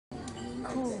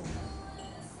Cool.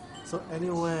 So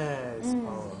anywhere is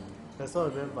power. That's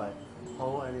what I meant by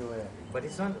power anywhere. But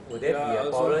this one, would there be a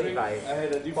problem if I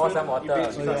pour some water?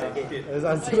 Let's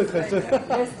answer the question.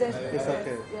 Yes, It's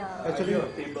okay. Yeah. Actually,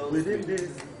 within this,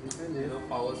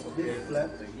 power socket. this flat,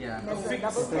 Yeah. There's a Fixed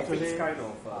double fixed kind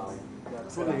of.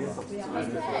 2 layers of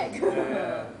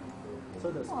Yeah. So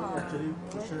the spring actually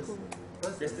pushes.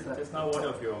 Just now one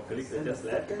of your colleagues that just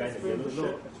left, the guy in the yellow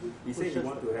shirt, he said he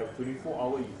wants to have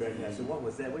 24-hour event. I said, what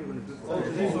was that? What are you going to do for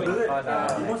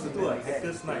that? He wants to do a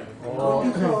hackers night.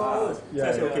 24 hours. So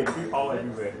I said, okay, free power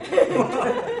everywhere.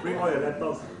 Bring all your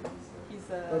laptops. He's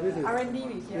this is- R&D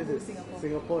with Yahoo Singapore.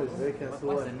 Singapore is very careful.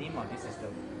 What's the name of this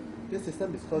system? This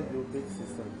system is called UBIQ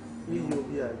system.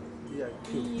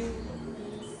 EUBIQ.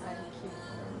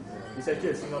 It's actually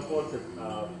a Singapore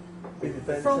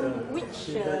From which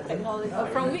technology?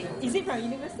 From which? Is it from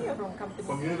university or from company?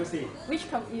 from university. Which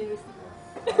university?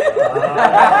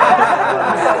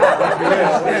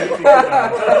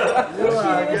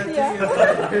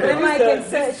 Then I can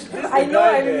search. I know.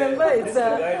 I remember. It's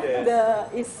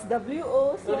it's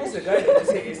WO. So this is the guy that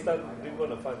just said he started doing all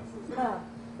the fun.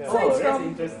 So it's That's from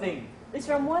interesting. it's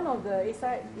from one of the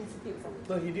ASI institutes.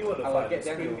 So he did all the I fun. will get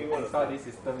them Spring did all to the install fun. this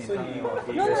system in So Hong he-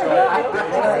 Kong. No, That's no, right. no.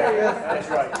 That's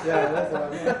right. Yeah, that's the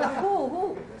one.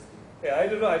 Who? Yeah, I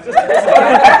don't know. I just.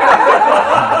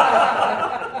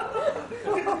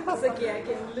 It's okay. I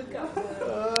can look up the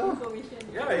information.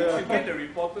 Yeah, you should get the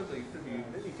reporter to interview.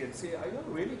 Then you can say, are you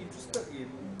really interested in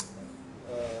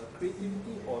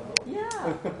creativity or not?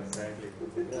 Yeah. Exactly.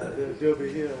 Yeah, they'll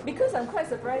be here. Because I'm quite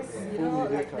surprised,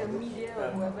 like the media or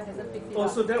whoever hasn't picked it up.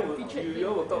 Also, that would, featured you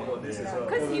all will talk about this as well.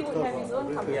 Because he would have his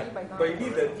own company by now. But you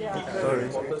need the Yeah. declared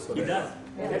reporters for He that. does.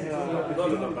 Yeah. That's No,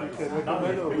 no,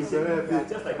 no. It's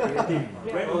just like creating.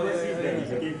 When overseas, then he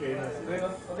became famous.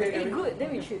 Hey, good. Then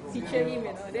we should feature him,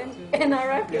 Then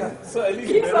NRF can So at least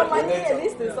give you some never money invent at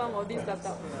least to some of these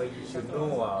startups. But you should know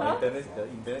the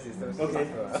internet system. Okay.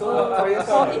 So for your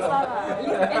Oh, it's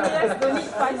NES don't need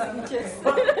 5 signatures.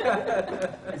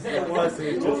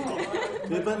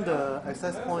 Even the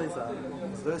access points are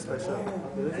very special.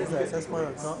 Whether this is an access point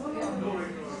or not.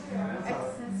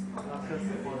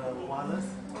 For the wireless.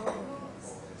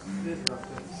 This is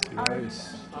RUCKUS.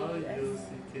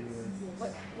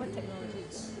 What technology?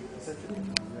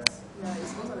 Yeah,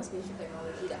 it's most of the spatial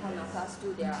technology that how now class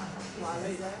 2 they are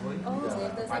wireless there.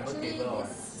 So there's actually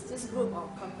this group of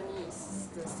companies,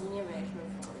 the senior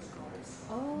management from the course.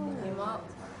 They came out,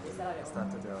 they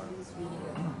started their own. This is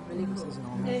really cool.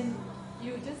 And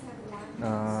you just have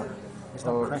one.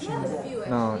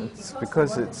 No, it's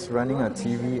because it's running a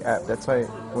TV app. That's why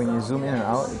when you zoom in and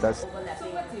out, it does. So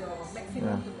what's your maximum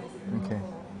Yeah. capacity? Okay.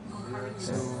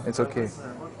 Yeah, it's okay.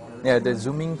 Yeah, the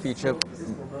zooming feature,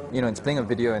 it's playing a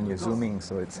video and you're zooming,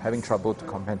 so it's having trouble to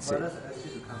compensate. Yeah.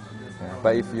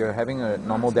 But if you're having a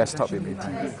normal desktop, it'll be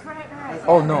TV.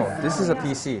 Oh no, this is a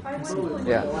PC.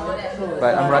 Yeah.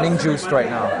 But I'm running Juiced right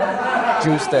now.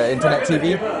 Juiced, the internet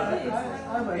TV.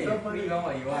 Hey,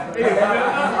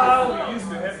 remember how we used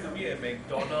to have to be at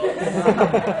McDonald's?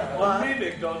 Only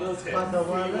McDonald's had But the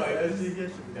free wireless wireless. actually here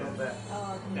should come back.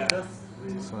 Just we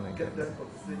This one I get get. them from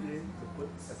Sydney to put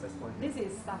access point. This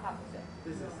is Starhub.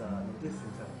 This is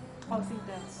Intel. Oh,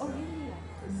 Singtel. Oh, really?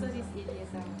 So this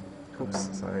ADSL. Oops,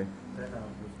 sorry. Then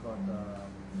we've got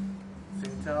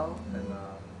Singtel and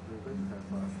we're going to have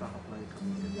Starhub line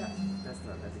coming in. Yeah. That's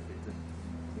the dedicated.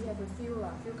 We have a few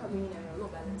coming in and a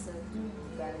load balancer to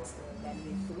balance the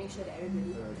bandwidth to make sure that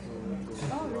everybody.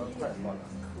 Oh, really?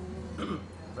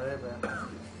 Very, very fast.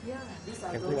 Yeah. These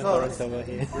are It's those. all right. So your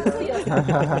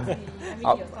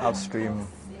Upstream.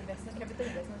 Investment, capital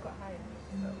investment quite high.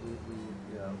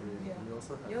 We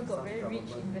also have You all got some very rich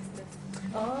government. investors.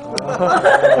 Oh.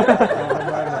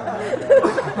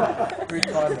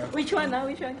 Which one?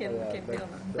 Which one can build?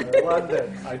 The one that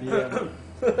IBM.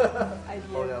 Idea.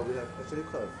 Oh yeah, we have actually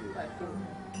quite a few. We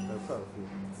have quite a few.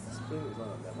 Spring is one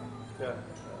of them. Yeah.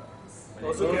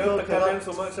 Also, cannot tekan them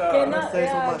so much. Cannot, say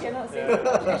so yeah, much. cannot say.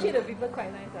 Actually, the people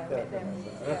quite nice. I met them.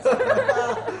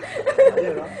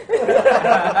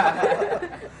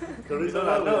 The reason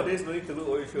No, why nowadays no need to look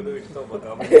over your shoulder when you talk about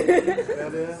government.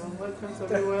 they're welcomes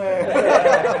everywhere.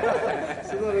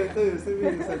 Sooner or later you see me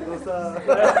in Sentosa.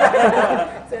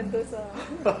 Sentosa.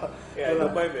 Yeah, I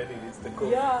don't mind man, it's the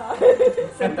cold. Yeah.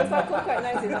 Sentosa cook quite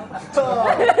nice,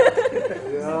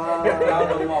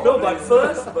 Yeah. No, but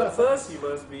first you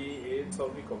must be in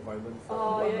solitary confinement for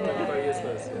Oh, yeah. 25 years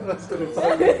first. Yeah.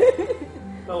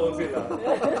 Not worth it lah.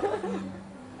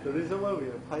 The reason why we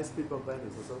have high-speed broadband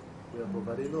is also we are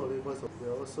providing not only voice, we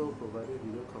are also providing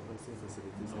video conferencing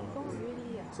facilities. Oh,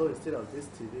 really? Yeah. So instead of this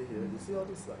TV here, you see all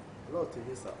these like a lot of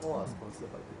TVs are all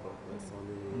sponsored by people like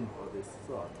Sony, all this,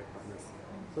 so our tech partners.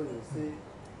 So you see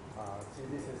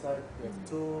TVs inside, we have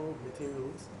 2 meeting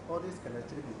rooms. All this can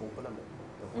actually be opened up.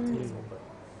 The whole thing is open.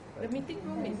 The meeting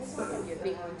room is a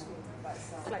big one too, but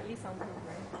slightly soundproof,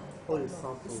 right? Oh, it's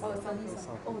soundproof. Oh, soundproof.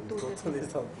 Oh, Totally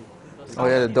soundproof. Oh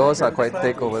yeah, the doors are quite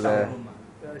thick over there.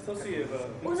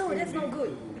 Oh no, that's not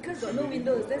good because got no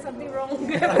windows. There's something wrong.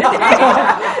 You can't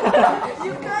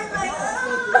like.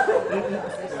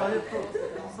 It's fireproof.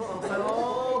 So outside,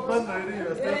 all burned already.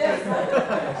 You're still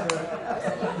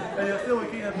and you're still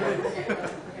working at night.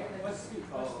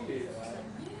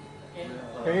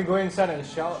 Can you go inside and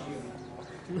shout?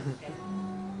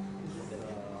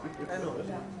 I know.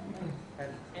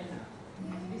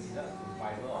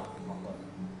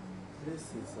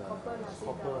 This is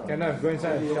copper. Cannot go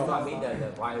inside and shout. I mean the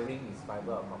wiring is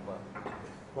fiber or copper?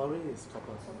 Wiring is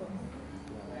copper.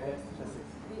 Yeah, classic.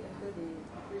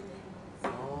 Oh,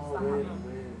 wait.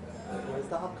 When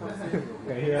startup comes in,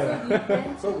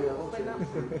 so we are going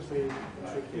to train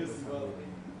cables.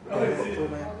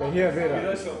 Can hear a bit.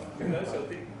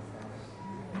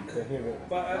 Can hear it.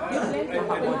 But I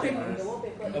think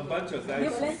a bunch of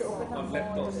guys on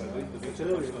laptops are going to be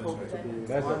professionals, right?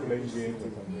 That's a playing game.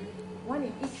 One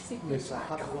in each city. But so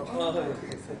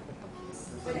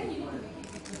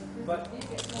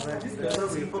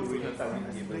we hope to have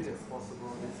as big as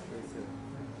possible this place here.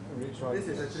 This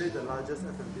is actually the largest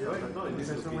F&B outlet in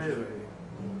Central Way already.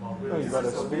 Oh, you got a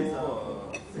spoon.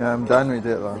 Yeah, I'm done with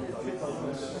it lah.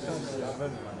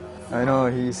 I know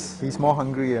he's more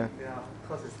hungry. Yeah. Yeah,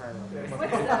 because it's high.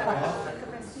 What's the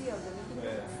capacity of the meeting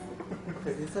room?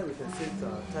 Okay, inside we can sit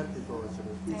 10 people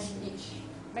actually. 10 each.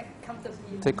 Make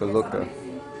comfortably. Take a look. Oh,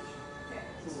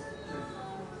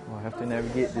 I have to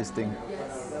navigate this thing.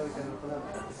 Yes.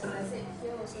 And I said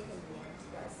here also can be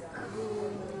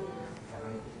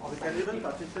We can even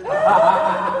partition. If you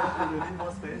need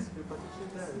more space, we partition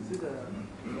there. You see the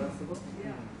symbol?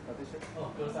 Partition. Oh,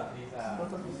 close up please.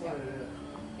 Close up this one.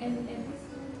 And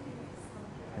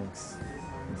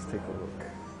Let's take a look.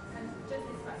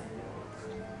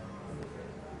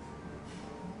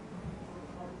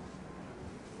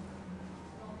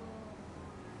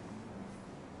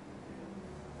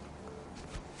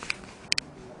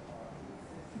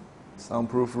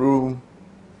 Soundproof room.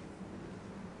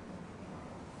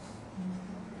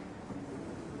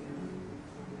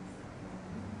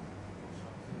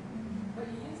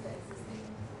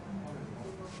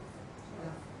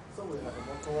 So we have a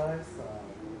motorized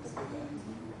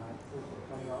behind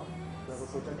coming out. We have a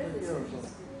projector here also.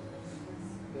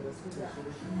 Yeah, the screen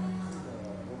actually the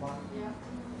robot. Yeah.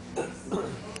 So the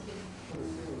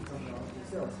screen will come down. You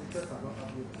see our speakers are not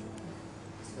up here.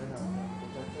 Then the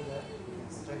projector there, you can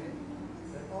project it.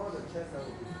 Then all the chairs will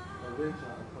be arranged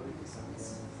according to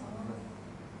size.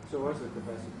 So what's the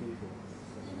capacity for?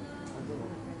 I don't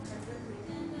know.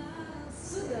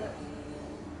 so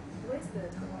where's the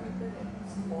computer?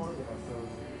 All the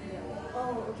servers. Yeah.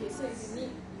 Oh, okay. So if you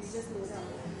need, you just load up.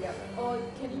 Yeah. Or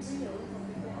can you bring your own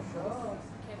computer? Sure.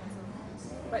 Can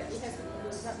also. But it has to be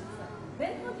loaded up inside.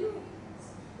 Then how do you,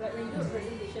 like when you do a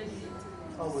presentation, you need to.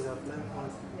 Oh, we have land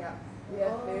points. Yeah. We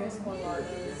have various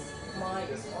controllers,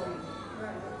 mics, all you need.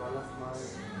 Wireless mic.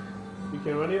 You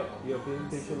can run your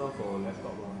presentation off for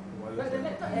laptop. But the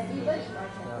laptop, and even if I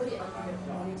can put it onto the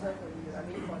monitor for you, I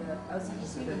mean for the LCD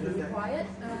screen to be required,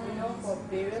 for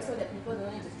various so that people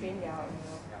don't need to strain their,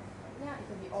 yeah, it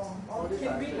can be all These can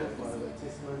are bring actually for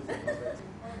advertisements and all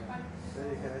that. Then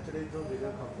you can actually do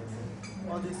video conferencing.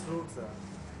 All these rooms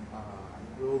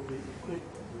will be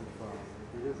equipped with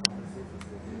video conferencing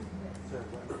facilities. So you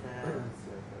have webcams,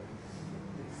 you have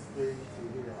big screen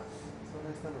TV. So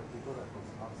next time when people like from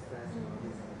upstairs and all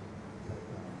this, like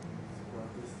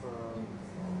security firms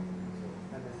or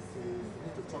MNCs, you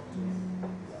need to talk to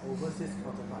their overseas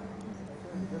counterpart.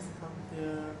 So you just come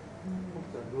here, book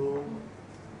the room.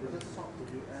 You just talk to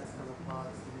US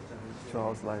counterparts, each generation.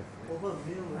 Charles life. Over a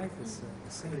meal. Life is the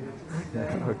same.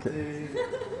 Okay.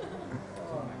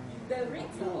 The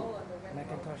rigs are all on the web.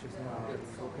 Macintosh is not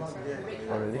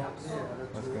Oh really?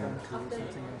 What's going on?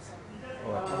 something else.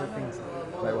 Oh, Other things.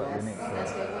 like what Unix?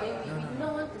 As we're going, we do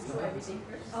not want to do everything.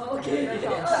 Oh, okay.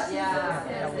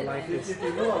 Yeah. Our life is. If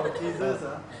you know our teasers,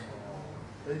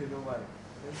 then you know why.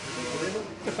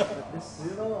 Do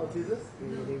you know our teasers?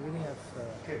 They really have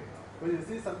Okay. When you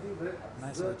see something very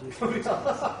nice absurd, ideas.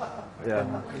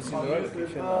 Yeah. Using the right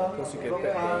location, because you get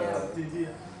that. TV.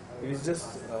 If it's just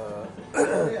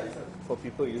for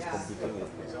people who use computing,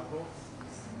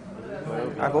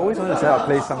 I've always wanted to set up a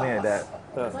place something like that.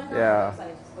 Yeah,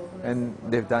 and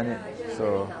they've done it.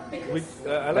 So Which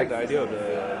I like the idea of the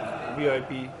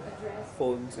VIP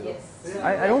phones, you know.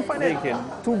 I don't find it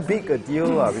too big a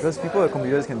deal because people with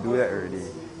computers can do that already.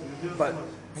 But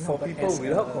for people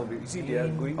without computers, you see, they are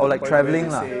going. Or like to the point traveling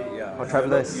where they say, or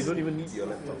travelers. You don't even need your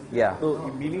laptop. Yeah. No,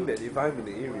 meaning that if I'm in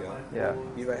the area, Yeah.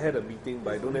 if I had a meeting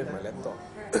but I don't have my laptop,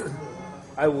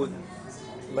 I would,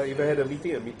 like if I had a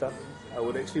meeting at Meetup, I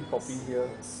would actually pop in here,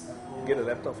 get a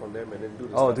laptop from them, and then do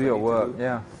the stuff Do your I need work. to do.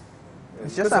 Yeah.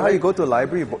 It's just like how you go to a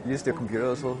library, use your computer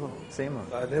also. Same.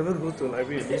 I never go to a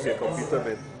library and use your computer,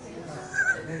 man.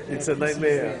 It's a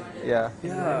nightmare. Yeah.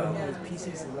 Yeah.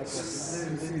 PC is like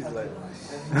PC is like.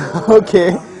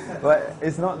 Okay, but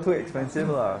it's not too expensive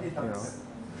you know.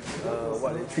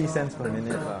 What? 3 cents per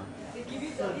minute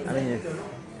I mean,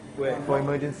 Where? for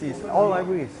emergencies, all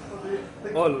libraries.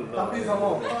 Oh no.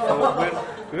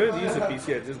 When I use a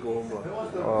PC, I just go home.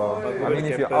 I mean,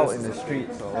 if you're out in the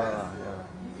streets or what.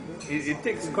 It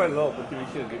takes quite a lot of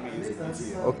motivation to get me to use a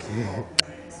PC. Okay.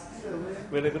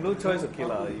 When I got no choice, okay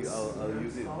lah, I'll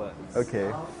use it. But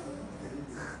Okay.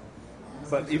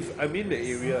 But if I'm in the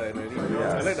area and I need to,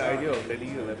 I like the idea of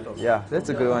lending you a laptop. Yeah, that's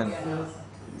a good one.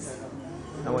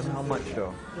 I wonder how much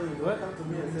though. What?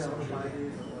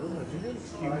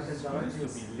 He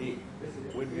used to be late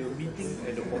when we were meeting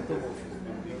at the bottom of his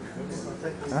building.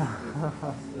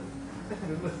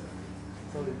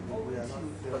 For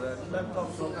the laptop,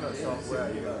 what kind of software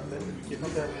are you using?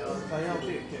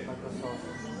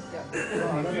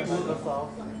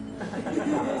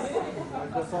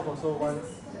 Microsoft also wants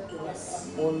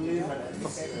only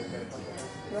Microsoft.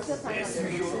 What's your time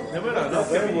up? Never mind, now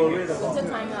Very worried What's about your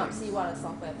time up? See what the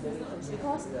software applications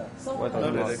because What now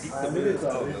that the Geek Terminal is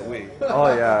out of the way. Oh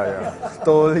yeah,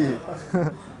 totally.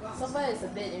 software is a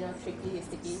bit tricky,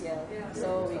 sticky here.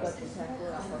 So we got to be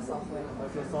careful for software.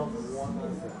 Microsoft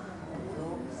wants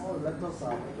all laptops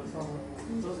are Microsoft.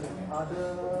 So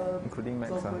other Including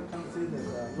Macs, software comes in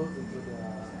and goes into the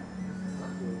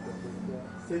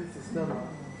same system.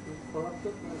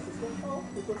 Corrupted my system. Oh,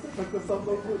 because Microsoft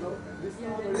no good. This is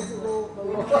very slow.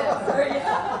 Sorry.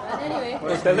 But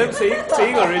anyway. Tell them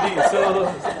saying already. So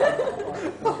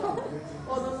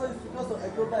Oh no, it's because of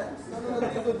Acrobat. No,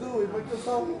 nothing to do with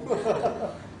Microsoft.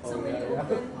 So when you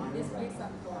open this place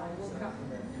up for World Cup,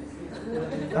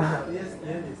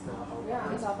 ESPN is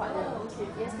Yeah, it's our partner.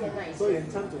 ESPN nice. So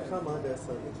in time to come, there's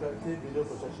an interactive video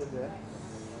projection there.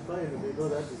 Right in the middle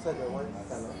there, beside the one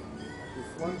panel,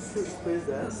 is one huge space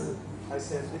there. I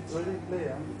can literally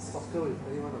play soccer with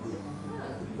any one of you.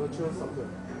 Virtual soccer.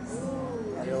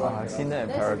 I've seen that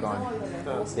in Paragon.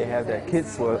 They have their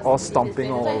kids were all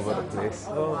stomping all over the place.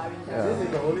 This is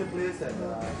the only place that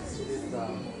is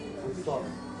installed.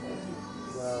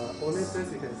 The only place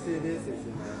you can see this is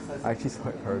in I actually saw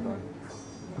it at Paragon.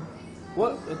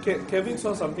 what? Kevin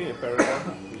saw something at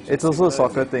Paragon. It's also a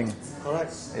soccer thing.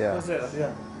 Correct. Yeah. What's that?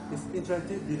 Yeah. It's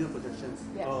interactive video projections.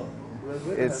 Yeah. Oh. We're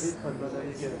going to have it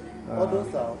permanently here. All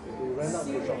those are we rent out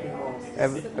to shopping malls.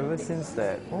 Ever since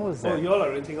that, what was Oh, that? you all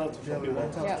are renting out to Yeah, we shopping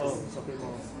rent malls. out to shopping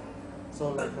malls. So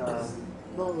like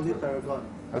not only Paragon.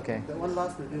 Okay. That one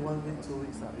lasts maybe 1 week, 2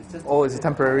 weeks. It's just Oh, it's a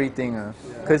temporary thing.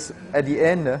 Because at the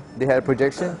end, they had a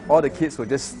projection. All the kids were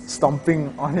just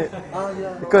stomping on it.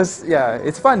 yeah. Because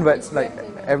it's fun, but like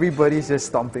everybody's just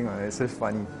stomping on it. It's just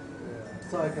funny.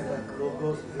 So I can have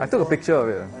logos. I took a picture of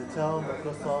it. I tell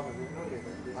Microsoft, okay,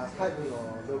 I hide your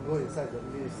logo inside the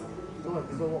list. So when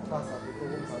people walk past,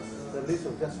 the list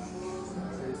will just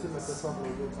you see Microsoft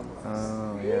logo come up.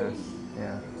 Oh yeah.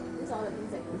 These are all the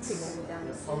things that you pick when you're down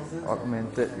the Thousands.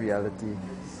 Augmented reality.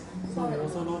 So we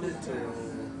also load it to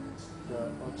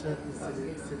the Orchard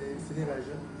City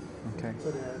version. Okay. So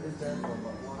they have it there for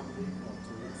about 1 week or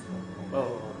 2 weeks.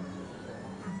 Oh.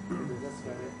 They just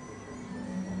run it.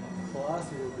 For us,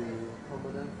 it will be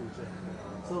permanent feature.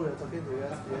 So we are talking to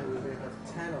ESPN, we may have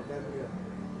 10 of them here.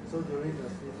 So during the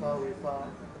FIFA,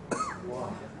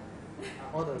 wow,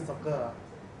 all the soccer,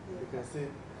 you can see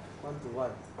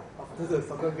 1-to-1. After the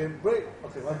soccer game break,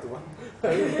 okay, 1-to-1.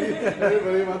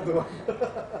 Everybody 1-to-1.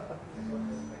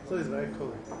 So it's very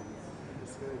cool.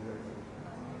 It's very, very cool.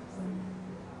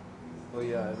 Oh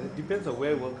yeah, it depends on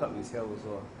where World Cup is held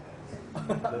also.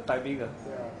 The timing. Yeah.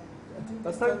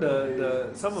 Last time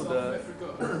some of the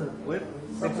when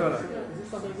next one.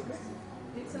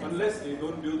 Unless they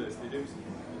don't build the stadiums.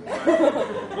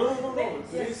 No.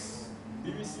 This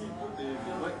BBC they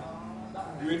like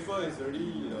UEFA is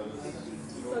already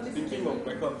thinking of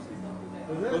backups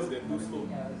because they're too slow.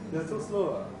 They're too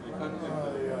slow. They can't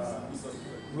have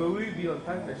the Will we be on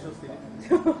time, National Stadium?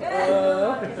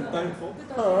 Time for?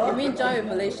 You mean join with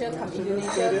Malaysia, come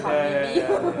Indonesia, come maybe?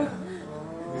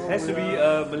 It has to be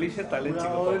Malaysia, Thailand,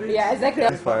 Singapore. Yeah, exactly.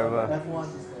 Forever. F1.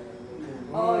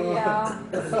 Oh yeah,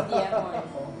 CDM1.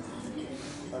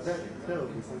 That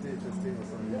would be something interesting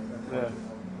also. Yeah.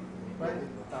 Right in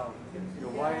the town.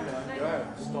 Your wine, you have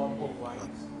Stormhope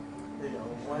wines. Hey,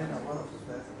 wine are one of the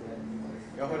best.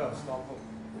 You heard of Stormhope?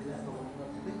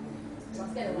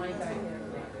 Let's get the wine guy here.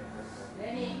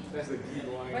 That's the Geek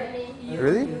wine.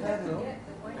 Really?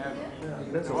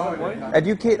 That's a what wine?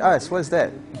 Educate us. What's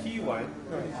that? Key wine.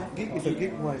 Geek is a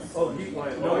geek wine. Oh, Geek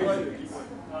wine. No,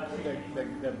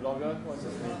 That blogger, what's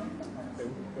his name? The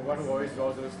one who always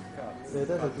draws those cards. Yeah,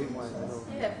 that's a geek wine, I know.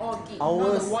 You have all geek. Ours-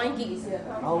 No, the wine geek is here.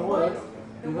 Ours,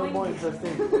 even more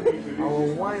interesting. Our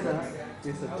wine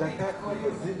is a jacket with a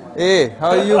zip. Hey, how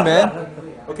are you, man?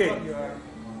 Okay.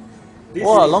 This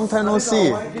Wow, is- long time no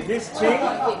see. This chick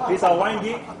is our wine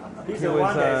geek. He's the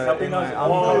one that's helping us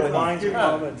all the wines in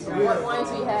common. What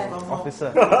wines we have?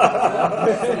 Officer.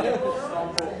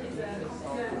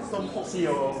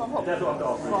 CEO. That's what the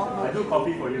office. I do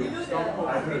coffee for you. I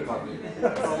do the coffee.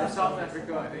 From South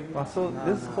Africa, I think. Oh, so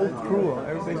this whole crew,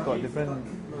 everybody's got different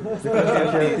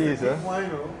specialties, huh?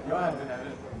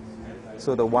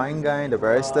 So the wine guy, the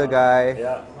barista guy.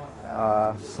 Yeah.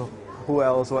 So who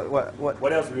else? What?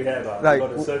 What else do we have? Like, We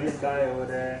got the service guy over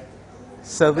there.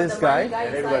 Service The wine guy,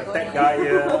 And then we is got tech guy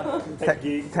here. Tech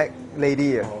geek. tech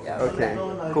lady. Yeah. Okay,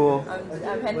 cool.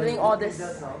 I'm handling all this.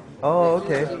 Oh,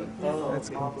 okay. That's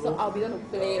cool. So I'll be going to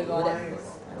play with all that.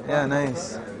 Yeah,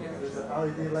 nice. There's an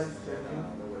LED light changing.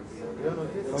 You don't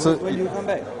notice? So When you come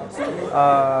back?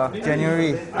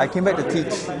 January, I came back to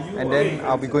teach, and then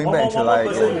I'll be going back in One more July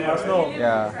person you again. must know.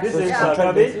 Yeah, This is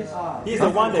Travis. He's the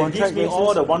one that gives me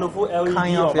all the wonderful LED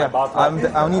kind of. on my Yeah,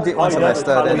 bathroom. I only did one All he does is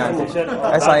semester, then color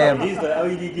I station. SIM. He's the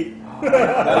LED geek.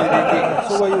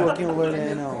 So what are you working over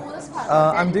there now?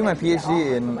 I'm doing my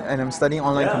PhD and I'm studying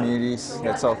online communities,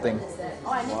 that sort of thing.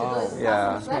 All I need to do is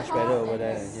Yeah. It's much better over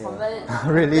there than here. convert it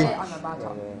Really? on my bar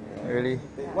top. Really?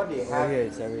 What they Over have here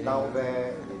it's everything down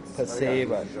there per is se, very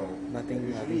but unusual. nothing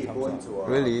Usually you go comes into up. a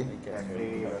Really?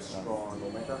 cafe, restaurant, no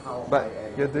matter how But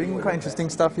high-end, you're doing quite interesting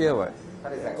stuff here, what?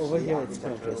 that is Over actually here it's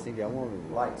quite architectural interesting. There are more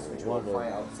lights which you one will of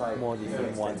find outside more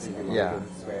different ones in the Yeah.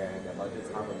 buildings where the budget's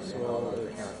half a million dollars,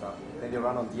 that kind of stuff. Then they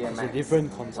run on DMX. It's a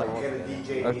different concept Like you get a altogether.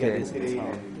 DJ, Okay. you get this thing,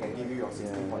 and can give you your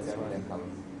 16.7 color.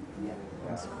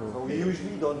 That's So cool. we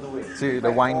usually don't do it. So you're the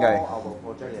Like wine guy. all our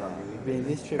projects are doing Been in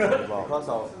this trip for about because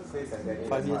of Chris and Danny.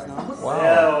 5 years now.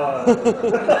 Wow,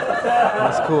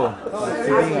 that's cool.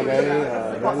 Feeling a very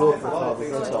low profile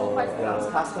because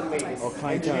Custom made. our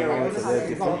clientele now is a little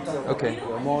different. Okay.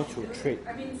 We're more to trade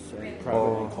and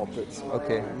private and corporates.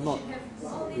 Okay. Not,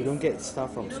 we don't get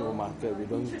stuff from supermarket. We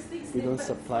don't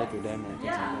supply to them and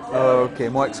things like that. Oh, okay,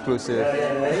 more exclusive.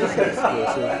 Exclusive.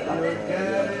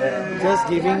 Just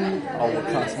giving our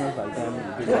customers like them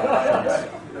bigger options.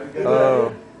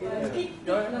 Oh,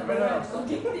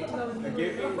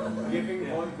 Giving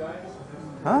voice guy.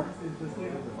 huh?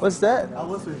 What's that?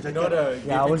 Ours with You know jacket. the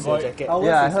Yeah, I giving was your voice? jacket.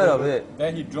 Yeah, I heard of it.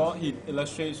 Then he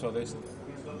illustrates for this.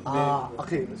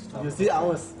 Okay. You see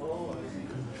ours.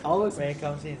 Ours When it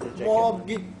comes in, it's a jacket. more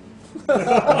geek.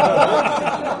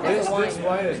 This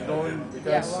wine is known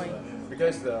because wine.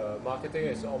 because the marketing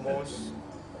is almost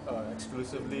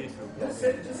exclusively through.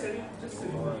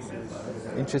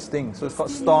 Interesting. So it's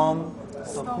called Storm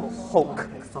Hoek,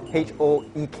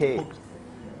 H-O-E-K,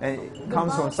 and it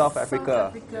comes from South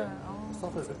Africa.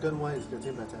 South African wine is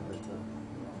getting better and better.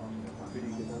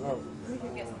 Really good. A lot of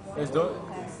It's don't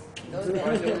Those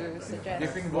that you suggest.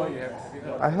 giving voice. You have you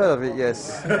heard? I heard of it,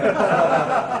 yes.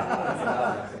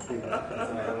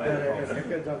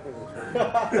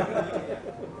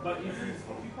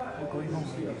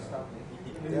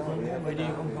 Putting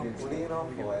it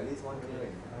on for at least 1 year.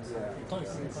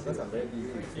 That's a very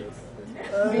easy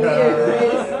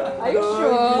Are you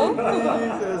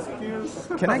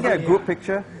sure? Can I get a group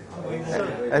picture?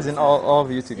 As in all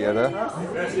of you together?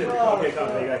 That's it. Okay,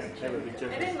 come, you guys have a picture.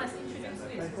 And then must introduce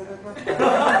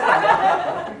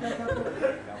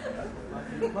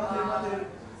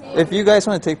it. If you guys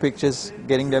want to take pictures,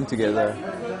 getting them together.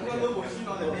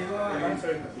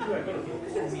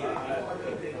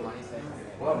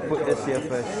 Put this here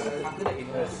first.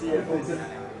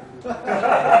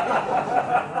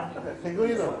 Can go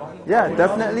in or Yeah,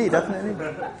 definitely, definitely.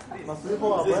 must we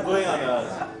hold our breath? going on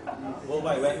a World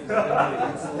Wide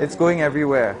Web. It's going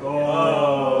everywhere. Then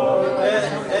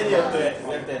you have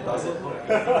to endorse it.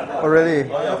 Oh,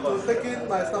 really? I have to take in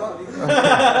my stomach.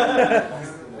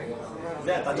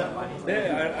 There,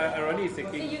 Arani is Okay,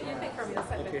 taking. you take from your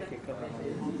side. Okay,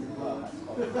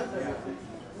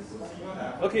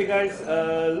 okay, guys,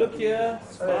 look here.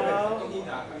 Smile.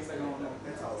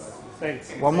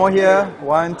 Thanks. One more here.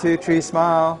 1, 2, 3,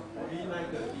 smile.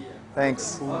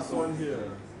 Thanks. Last one here.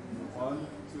 1,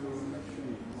 2,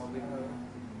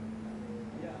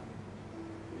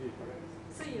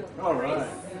 3. See you. All right.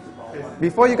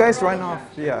 Before you guys run off,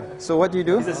 yeah. So what do you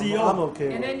do? He's the CEO. I'm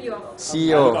okay. And then your I look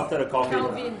CEO. after the coffee.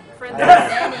 Calvin, friend.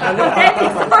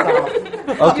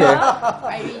 Okay.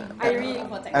 Irene.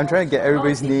 I'm trying to get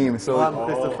everybody's name. So I'm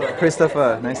Christopher.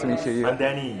 Christopher, nice to meet you. I'm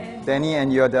Danny. Danny,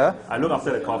 and you're the I look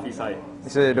after the coffee side.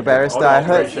 so the barista. All the I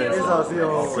heard. operations. This is our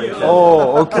CEO.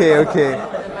 Oh, okay, okay,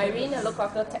 Irene, I look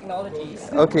after technologies.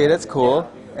 okay. That's cool.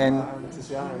 And This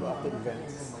is I'm after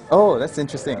events. oh, that's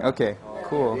interesting. Okay,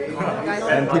 cool.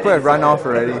 And people have run off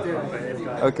already.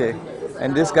 Okay.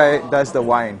 And this guy does the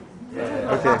wine.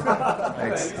 Okay.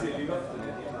 Thanks.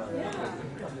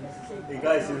 Hey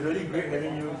guys, it's really great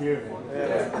having you here.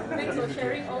 Thanks for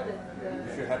sharing all the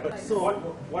If you happen, so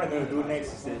what I'm going to do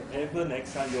next is that ever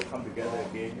next time you'll come together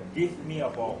again, give me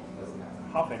about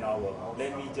half an hour.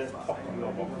 Let me just talk to you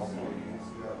about coffee.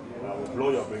 I will blow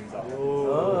your brains out.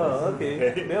 Oh, okay.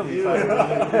 That'll be fun.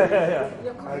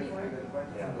 your coffee.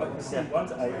 Yeah, but you see,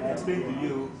 once I explain to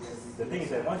you, the thing is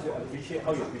that once you appreciate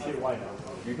how you appreciate wine,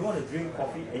 you don't want to drink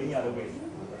coffee any other way.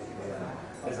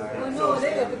 That's the thing. Oh no,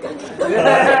 then you become. That's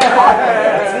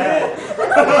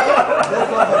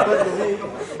what happened to me.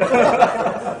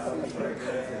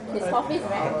 His coffee is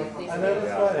very addictive. And then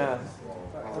that's why.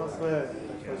 That's where I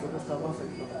was supposed to come out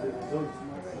and don't.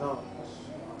 No.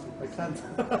 I can't.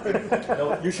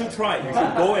 No, you should try. You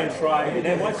should go and try. And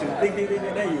then once you think,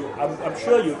 and then I'm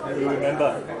sure you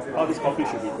remember how this coffee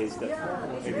should be tasted.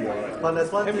 Maybe you're right. But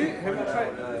there's one Have you thing.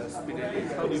 tried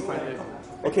spinelli? How do you find it?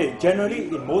 Okay, generally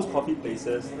in most coffee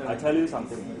places, I tell you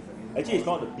something. Actually, it's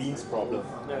not the beans problem.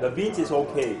 The beans is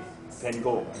okay, can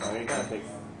go, alright, can take.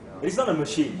 It's not a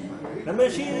machine. The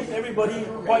machine, everybody,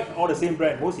 quite all the same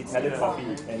brand, most Italian coffee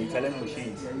and Italian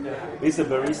machines. It's the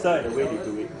barista and the way they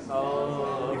do it.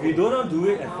 If you do not do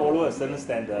it and follow a certain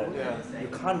standard, you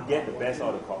can't get the best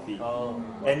out of the coffee.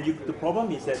 And the problem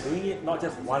is that doing it not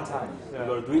just one time, you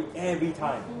got to do it every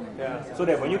time. So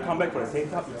that when you come back for the same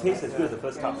cup, it tastes as good as the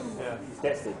first cup.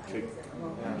 That's the trick.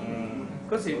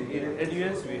 Because in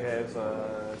NUS we have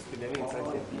spinelli inside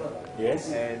canteen.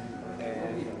 Yes. And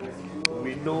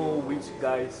we know which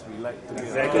guys we like to hear.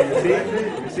 Exactly.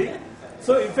 You see?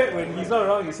 So in fact, when he's not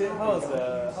around, he said, "How's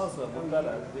the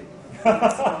mocha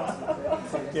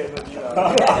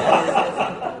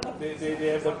They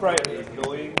have the pride in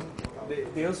knowing.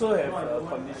 They also have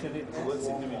conditioned it towards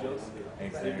individuals.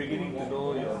 They're beginning to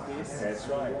know your taste. That's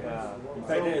right. Yeah. In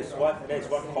fact, that is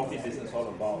what coffee business is all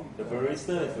about. The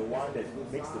barista is the one that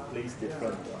makes the place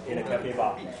different in a cafe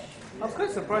bar. I was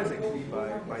quite surprised actually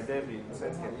by them in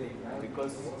Sense Canteen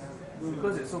because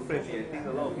it's so friendly. I think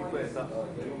a lot of people end up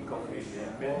drinking coffee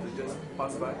and meant to just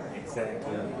pass by.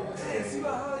 Exactly. Hey,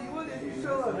 Siva, you want an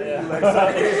initial? And then Yeah. you like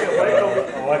start tasting why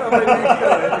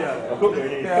Cook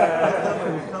already.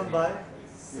 When you come by,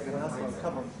 you can ask for a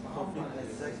cup of coffee.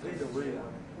 It's actually the way.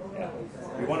 Yeah.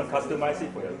 We want to customize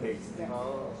it for your taste.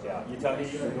 Yeah. You tell me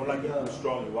you don't like it too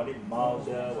strong, you want it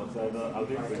milder, whatever, I'll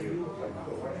do it for you.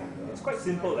 It's quite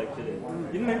simple actually.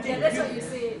 Imagine That's what you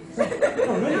say. You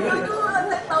will do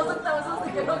like thousands,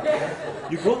 you cannot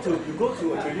get. you go to a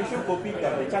traditional kopi,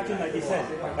 they charge you 90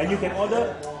 cents, and you can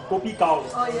order kopi gao,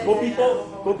 kopi po,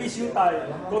 kopi siu tai,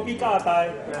 kopi ka tai,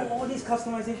 all this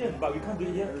customization, but we can't do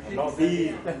it here. Not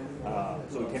be,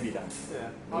 so it can be done.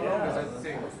 How long does that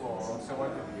take for someone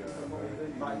to be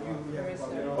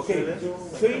Okay,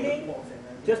 training,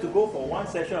 just to go for one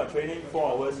session of training,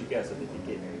 4 hours, you get a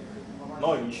certificate.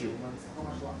 Not an issue.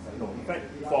 No, in fact,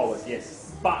 4 hours,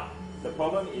 yes. But the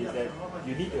problem is that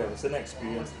you need to have a certain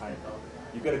experience time.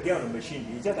 You got to get on the machine.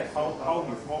 It's just like how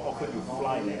often you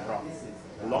fly in aircraft.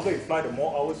 The longer you fly, the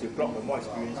more hours you clock, the more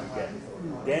experience you get.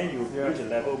 Then you reach a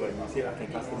level where you say, I can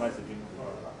customize the drink.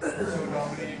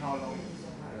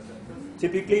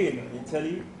 Typically in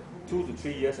Italy, 2 to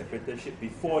 3 years apprenticeship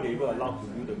before they were allowed to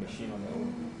do the machine on their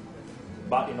own.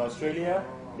 But in Australia,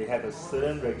 they have a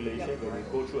certain regulation where they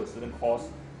go through a certain course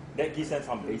that gives them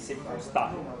some basic to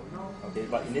start. Okay,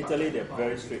 but in Italy they're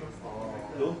very strict.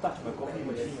 Don't touch my coffee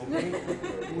machine, okay?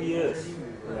 2 years.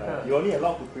 Yeah. You're only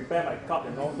allowed to prepare my cup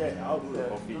and all that. I'll do the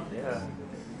coffee. Yes.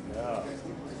 Yeah.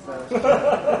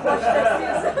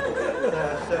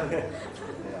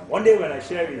 One day when I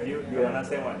share with you, you'll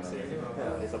understand what I'm saying.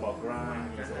 It's about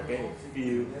grind, it's about getting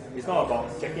feel. It's not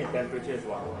about checking the temperature, it's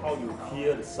about how you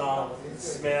hear the sound,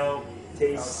 smell,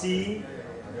 taste, see.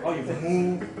 how you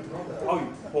move, how you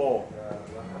pour.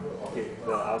 Okay,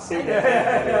 I'll say that.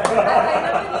 I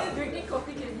never knew drinking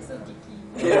coffee can be so geeky.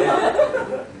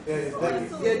 Yeah, it's like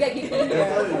You get geeky.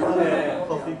 that's why we call Yeah. it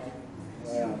coffee geek.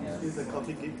 It's a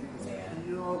coffee geek. It's a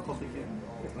pure coffee geek.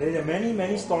 There are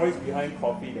many stories behind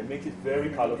coffee that makes it very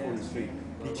colorful history.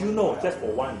 Did you know, just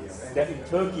for one, that in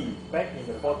Turkey, back in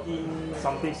the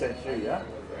 14-something century,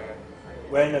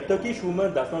 when a Turkish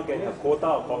woman does not get her quota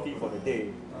of coffee for the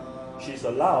day, she's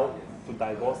allowed to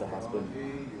divorce her husband.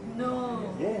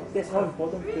 No. Yeah, that's how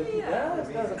important Turkey is.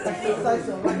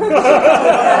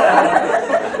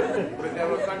 But there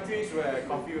were countries where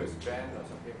coffee was banned or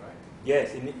something, right?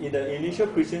 Yes, in the initial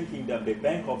Christian kingdom, they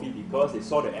banned coffee because they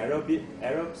saw the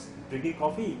Arabs drinking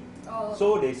coffee. Oh.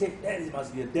 So they said that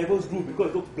must be a devil's brew because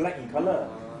it looks black in color.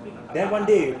 Then one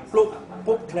day,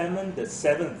 Pope Clement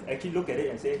VII actually looked at it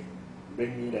and said,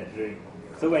 "Bring me that drink."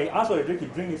 So when he asked for the drink,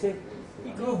 he said,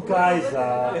 "You guys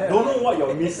don't know what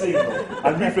you're missing."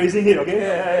 I'm rephrasing it, okay?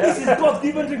 This is God's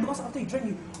given drink because after he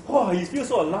drank, he feels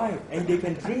so alive and they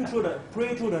can pray through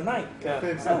the night.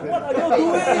 So what are you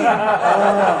doing?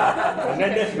 And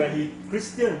then that's when he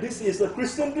Christian. This is a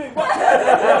Christian drink. What?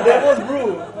 Devil's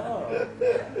brew.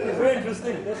 It's very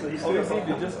interesting. That's the history. Obviously, if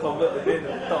you just convert the man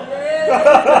on top,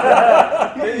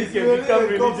 Then you can become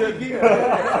religion.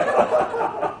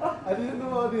 I didn't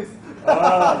know all this.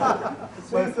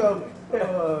 Myself.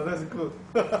 That's cool.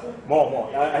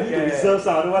 More. I need to reserve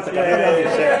some, otherwise I can't to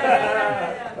share.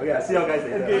 Okay, I'll see you guys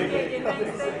later. Okay,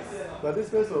 thanks. But this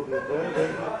place will be very,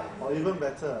 very good, or even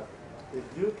better, if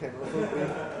you can also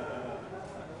bring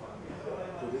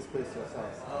to this place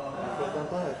yourself. For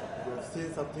example, you have seen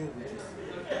something which is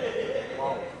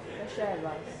wow. Share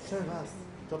advice. Share with us.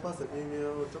 Drop us an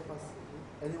email, drop us,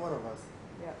 any one of us.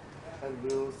 Yeah. And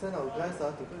we'll send our guys to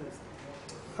go and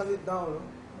hunt it down.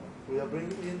 We are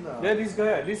bringing in. Yeah,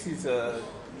 this is a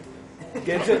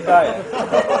gadget guy.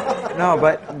 No,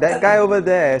 but that guy over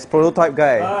there is prototype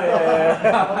guy.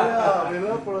 Yeah, we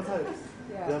love prototypes.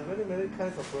 Yeah. There are many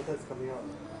kinds of prototypes coming out.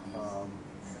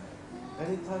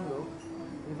 Anytime though,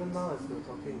 even now as we're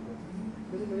talking,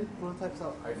 many prototypes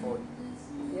out. iPhone.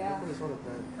 Yeah. iPhone is one of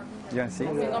them. Yeah, see?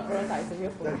 I mean, not prototype, it's a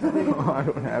real They're phone. coming I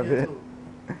don't have here it. too.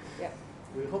 Yeah.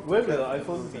 We hope When to will the get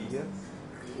iPhone be here?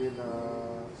 In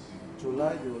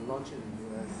July, they will launch it in the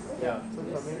US. Yeah. So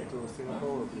coming to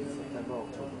Singapore will be September,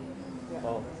 October. Yeah.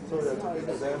 Oh, So we are talking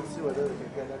to them, see whether they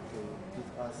can get them to give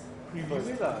us preview first.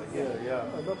 it lah. Yeah.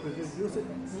 Not preview, use it.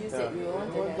 Use Yeah. it, we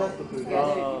want We want to them to preview.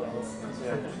 together with you.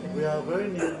 Yeah. We are a very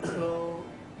neutral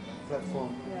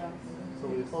platform, Yeah. so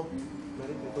we hope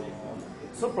many people will come.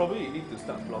 So probably you need to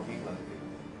start blogging lah.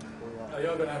 Are you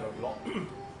all gonna have a blog?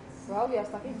 Well, we are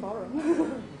starting forum.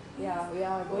 Yeah, we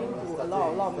are going to a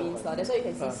lot of means. That's why you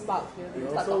can see Spark. We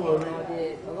start also talking worry about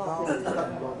it. A lot how of to things. start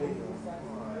blogging.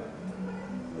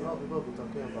 A lot of people will be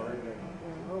talking about it.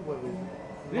 Like, when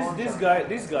we launch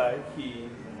This guy, he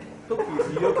took his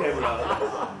video camera,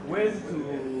 went to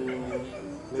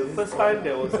the first time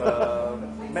there was a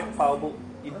Mac PowerBook,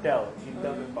 Intel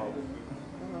Mac PowerBook,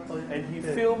 and he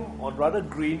filmed on rather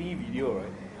grainy video,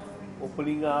 right?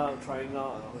 Opening up, trying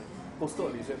out, and all that. Posted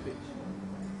on his webpage.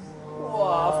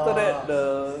 Wow, after that,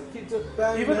 the kids,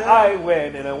 even I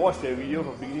went and I watched the video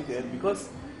from beginning to end because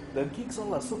the geeks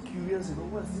all are so curious,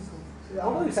 what's this?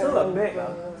 Although it's still a Mac,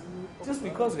 just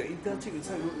because the Intel chip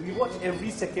inside, we watch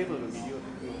every second of the video.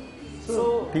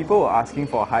 So People were asking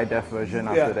for a high def version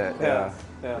after that.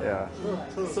 Yeah.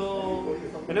 So,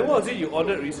 and then what was it you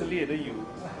ordered recently and then you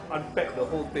unpacked the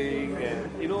whole thing and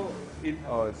it.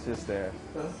 Oh, it's just there.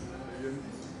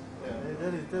 And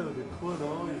then it will be cool,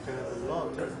 no? You can have a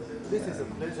lot. This is a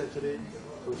place actually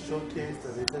to showcase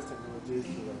the latest technologies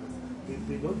to us.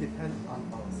 We don't depend on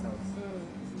ourselves.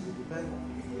 We depend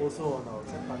also on our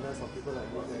tech partners or people like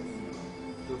you guys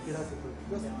to feed us information.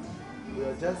 Because we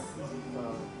are just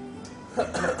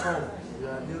platform. We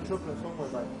are a neutral platform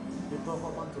whereby people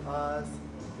hop on to us,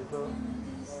 people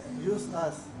use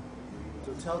us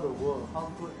to tell the world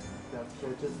how good their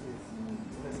gadgets is.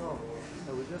 That's all.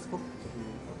 And we just hope to be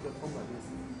a platform like this.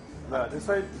 Yeah, that's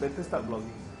why better start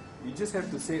blogging. You just have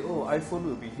to say, oh, iPhone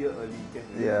will be here early.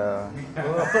 Yeah.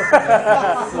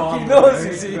 He knows,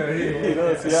 you see. He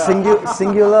knows, yeah.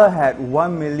 Singular had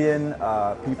 1 million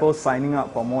people signing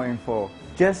up for more info,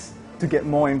 just to get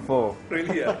more info.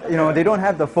 Really, yeah. They don't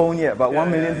have the phone yet, but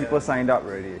 1 million people signed up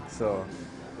already. So,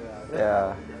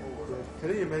 yeah. Can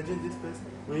you imagine this place?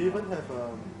 We even have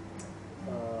a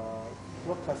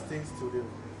broadcasting studio.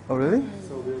 Oh, really?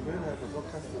 So we're going to have a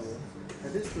broadcast studio.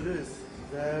 And this studio is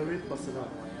very personal.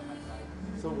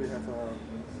 So we have a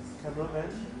cameraman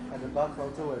at the bar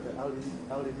counter where the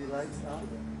LED lights are.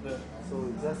 So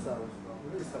we just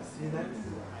it's like CNET.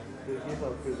 They give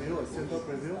a preview, a simple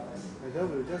preview, and then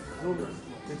we'll just zoom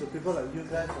into people like you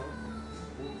guys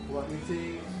who are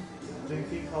eating,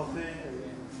 drinking coffee.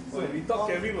 Wait, we thought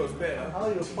Kevin was bad. How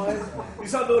you find?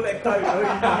 This one no lag time,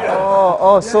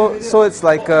 So it's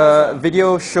like a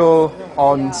video show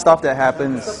on stuff that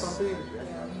happens.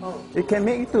 It can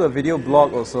make it to a video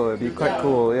blog also. It'd be quite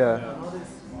cool, yeah.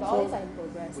 All these are in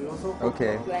progress. We also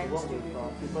Okay. work with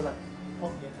people like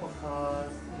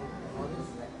podcasts.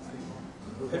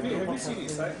 Have you seen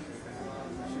his site? You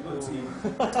should go see.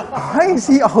 Why is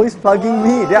he always plugging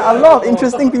me? There are a lot of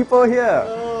interesting people here.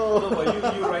 No,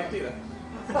 but you write it.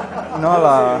 No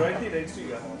lah. You write it next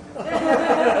week.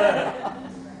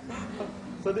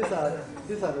 So these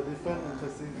are the different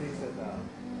interesting things that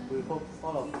we hope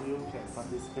all of you can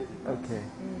participate in. Okay.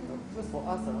 Just for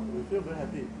us, we feel very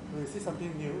happy. When we see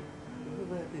something new, we feel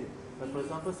very happy. Like for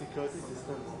example, security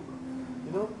systems.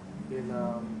 You know, in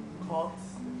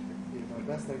courts, in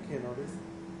best banking and all this,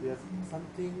 we have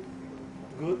something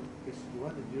good which we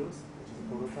want to use, which is a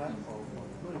prototype or not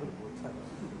even a prototype,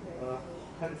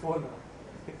 handphone.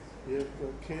 You have the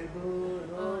cable,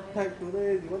 packed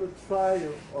today, you want to try,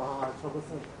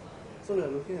 troublesome. So we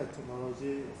are looking at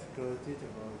technology, security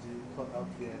technology called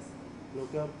LPS,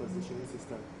 Local Positioning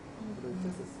System. But it's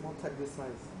just a small tag this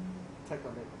size, tag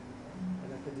on it. And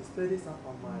I can display this on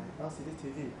my LCD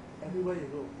TV, everywhere you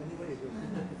go, anywhere you go.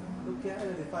 Okay,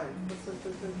 identify. So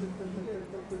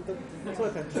I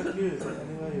can track you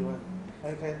anywhere you want.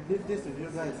 I can leave this with you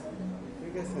guys. You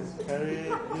guys can carry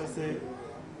it, use it.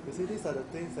 You see, these are the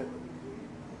things that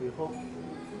we hope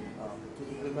to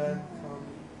implement.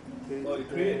 You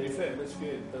create different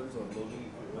atmosphere in terms of loading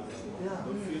equipment. Yeah.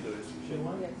 Don't feel the restriction.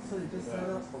 So you just sign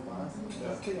up from us,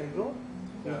 just take and go.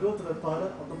 You go to the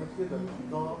toilet, automatically the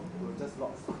door will just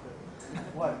lock.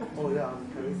 Why? Oh yeah, I'm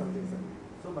carrying something inside.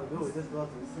 So my girl will just go out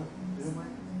to listen. Do you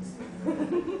mind?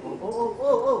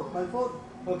 Oh, my phone.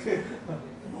 Okay.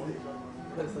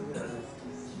 That's something like this.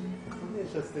 Something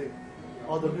interesting.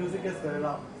 Or the music gets very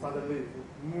loud suddenly.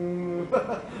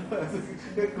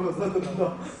 Get closer to the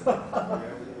door.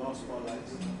 Lost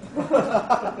spotlights.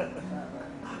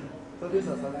 So these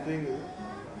are something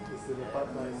is in the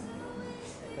pipeline.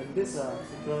 And this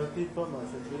security firm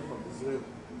is actually from Israel.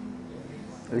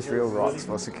 Israel rocks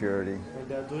for security. And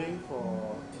they're doing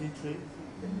for T3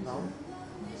 now.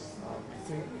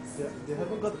 They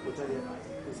haven't got the project yet.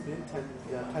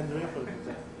 They are tendering for the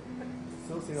project.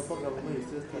 So Singapore government is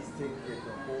still testing the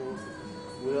whole system.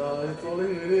 We are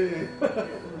installing really. We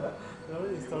are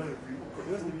already installing.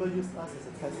 Because people use us as a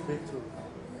test bed too.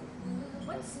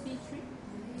 What's P3?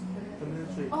 Terminal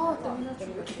 3. Oh, Terminal 3.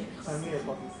 Okay. Changi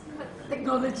Airport.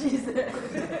 Technology is there.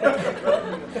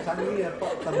 Changi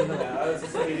Airport Terminal. I was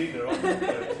just hitting the wrong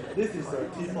direction. This is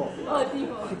T4. Oh,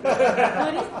 T4.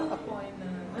 No, this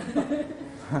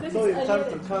 2.9. So in time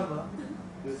to come,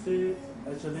 you see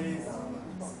actually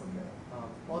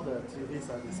all the TVs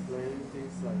are displaying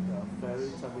things like ferry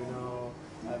terminal,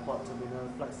 airport terminal,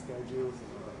 flight schedules.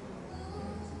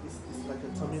 It's like a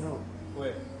terminal.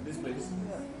 Where? This place?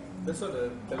 Yeah. That's what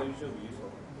the television we use for.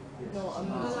 Yes. No,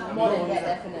 more than that,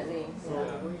 definitely. So,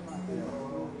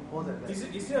 more than that.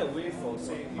 Is there a way for,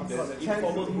 say, if there's an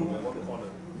informal room in one corner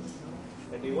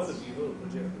and they want to be able to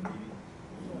project on the TV?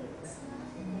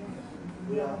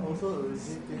 We are also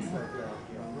releasing things like a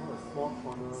small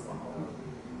corner,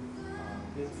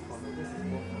 this corner, this is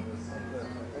small corners,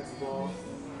 Xbox,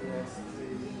 PS3.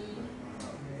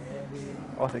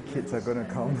 All the kids are gonna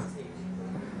come.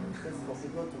 It's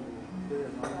possible to play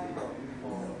around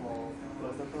for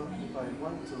example,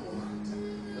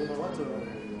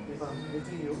 if I'm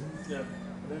meeting you,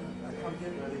 then I come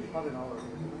here early, half an hour.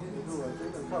 You do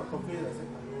drink a cup of coffee, I say,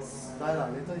 die lah,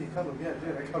 later you come again,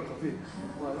 drink a cup of coffee.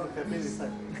 Well, I got caffeine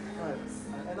inside. Right.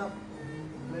 I end up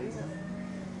playing. I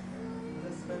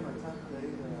just spend my time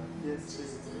playing the PS3.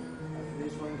 I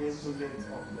finish one game, 2 games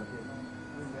off the game.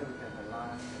 And then we can have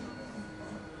lunch.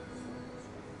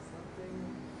 Something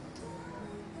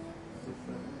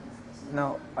different.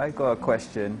 Now, I got a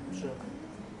question. Sure.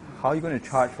 How are you going to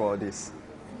charge for this?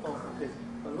 Oh, okay.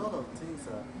 A lot of things,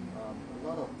 a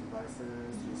lot of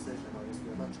devices, usage and all this, we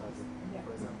are not charging.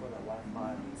 For example, like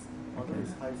Wi-Fi, all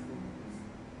those high speed.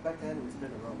 Back end, we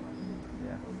spend a lot of money.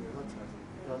 Yeah. But we are not charging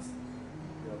because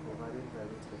we are providing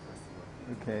value to the customer.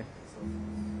 Okay. So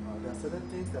there are certain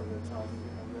things that we are charging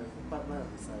and we have pipeline of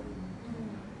deciding.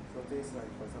 So things like,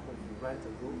 for example, if you rent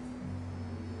a room,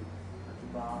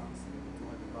 $100,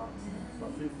 $200, but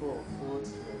free flow of food,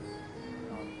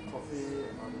 coffee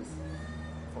and all this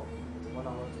for 1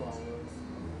 hour, 2 hours.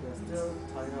 We are still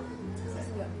tying up the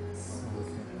details.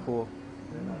 Okay. Cool.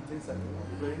 things like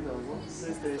playing the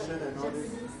PlayStation and all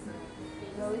this.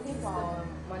 We're waiting for our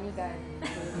money guy to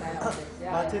reply on this.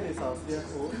 Yeah, Martin is our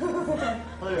CFO.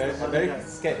 I'm very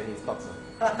scared when he talks. So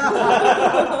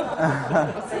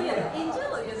you're the angel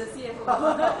or you're the CFO?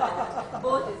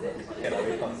 Both, is it? Yeah,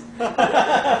 very fast.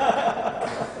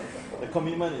 The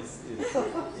commitment is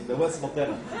in the word spoken.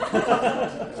 He's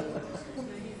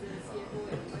the CFO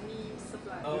and money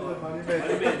supply. Money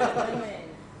man.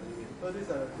 So these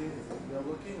are the things. We are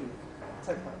working with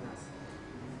tech partners.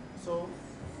 So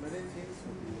many things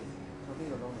will be coming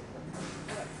along the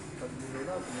line. But you may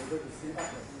not be able to see up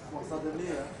suddenly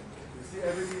you see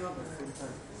everything up at the same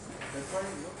time. That's why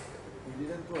we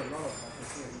didn't do a lot of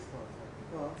marketing at this point of time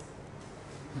because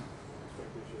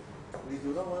we do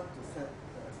not want to set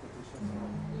the expectations wrong.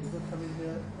 People come in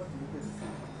here, what do you get to see?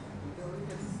 You can only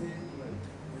get to see like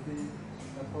maybe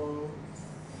Apple,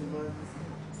 Siemens,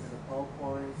 and the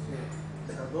PowerPoint.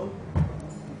 Although it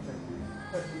can be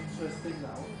quite interesting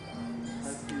now,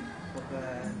 high speed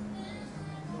broadband,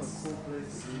 a cool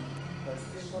place to be, but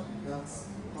still not enough.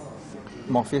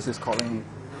 Morpheus is calling.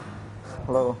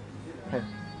 Hello. Hey.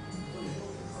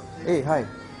 Hey, hi.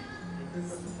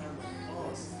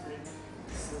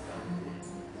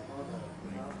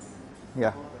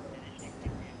 Yeah.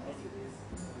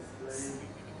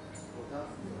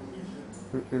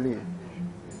 Really?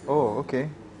 Oh, okay.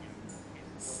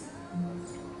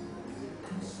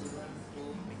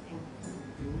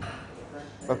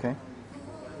 Okay.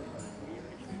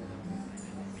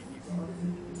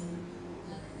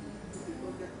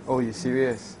 Oh, you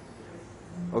serious?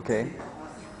 Okay.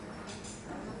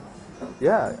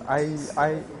 Yeah,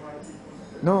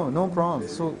 no problem.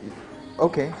 So,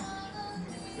 okay.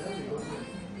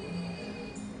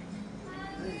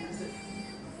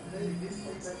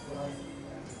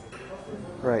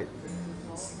 Right.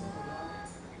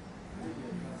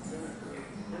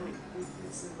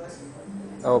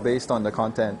 Oh, based on the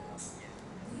content.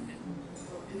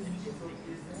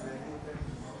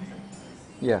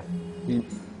 Yeah.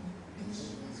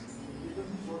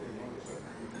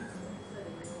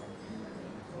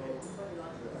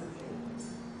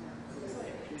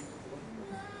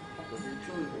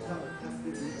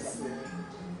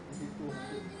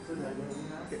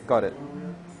 Got it.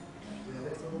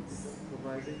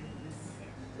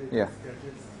 Yeah.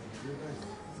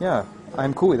 Yeah,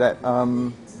 I'm cool with that. I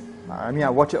mean, I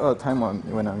watch it all the time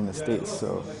when I'm in the States,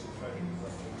 so.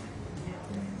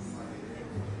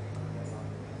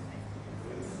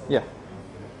 Yeah.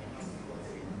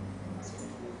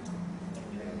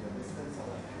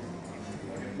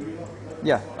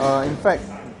 Yeah, in fact,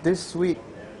 this week,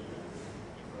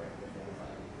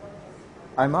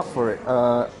 I'm up for it.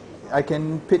 I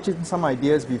can pitch in some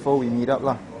ideas before we meet up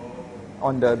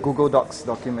on the Google Docs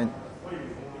document.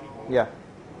 Yeah.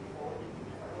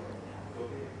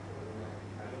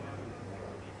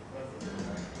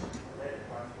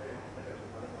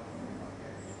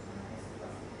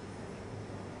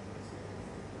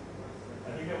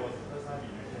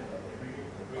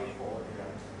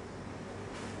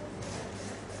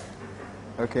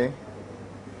 Okay.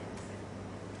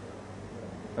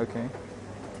 Okay.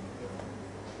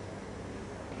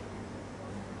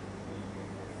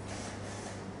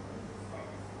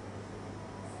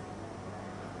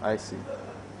 I see.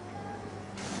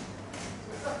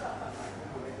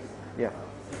 Yeah.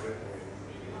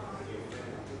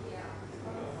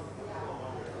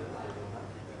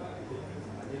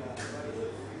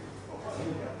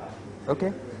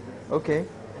 Okay. Okay.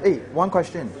 Hey, one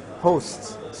question.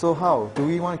 Hosts. So how? Do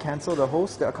we want to cancel the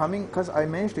hosts that are coming? Because I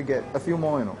managed to get a few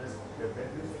more,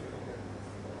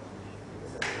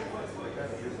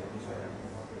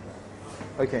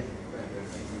 Okay.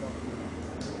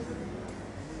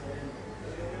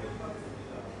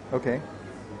 Okay.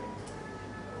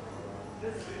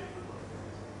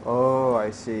 Oh,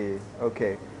 I see.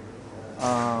 Okay.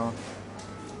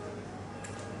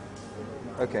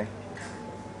 Okay.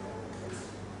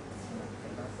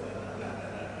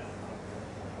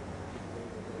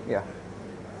 Yeah.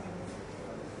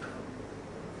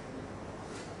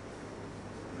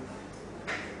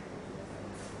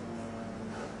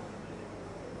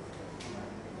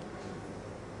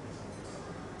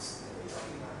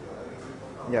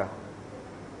 Yeah.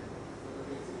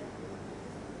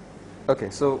 Okay,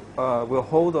 so we'll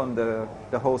hold on the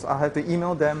host. I'll have to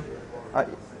email them.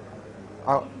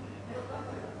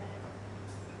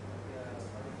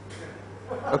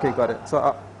 Okay, got it.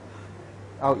 So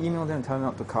I'll email them and tell them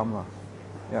not to come.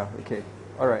 Yeah, okay.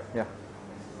 All right, yeah.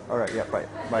 All right, yeah, bye.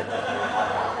 Bye.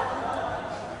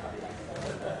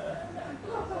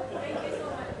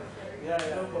 Yeah,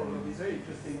 no problem. It's very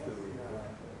interesting to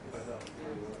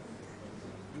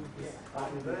I'll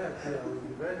be very happy. I will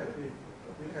be very happy.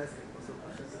 You guys can also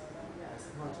participate as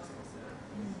much as possible.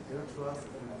 You know, through us,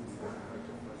 for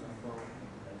example,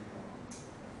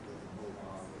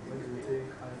 when you take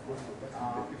iPhone,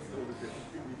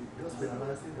 just be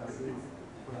analyzing the doing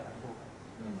for Apple,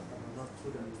 not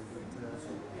through the internet.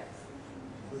 So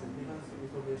they give us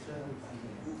information.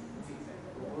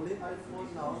 Only iPhone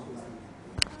now is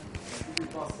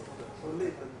because only,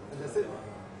 and that's it.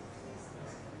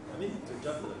 I mean, to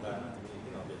jump to the gun, I mean,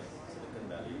 you know, Silicon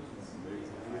Valley is very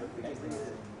easy.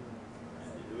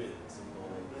 And they do it in simple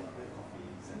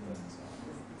coffee centers and so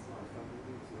on.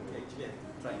 We actually have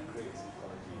to try and create this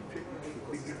ecology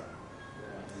ecosystem.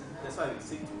 That's why we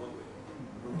seek to work with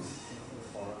groups,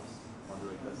 forums,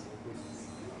 moderators.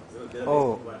 We have a database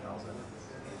of 1,000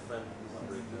 different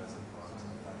moderators and forums.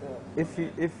 If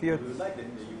you We would like that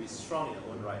you be strong in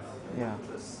your own right, your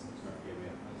interest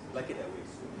area. We like it that way.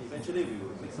 Eventually, we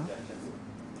will make suggestions.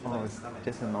 oh, it's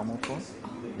just a normal phone?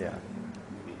 Yeah.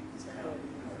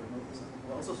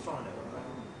 We're also strong in that one, right?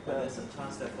 But there's a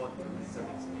chance that for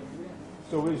something.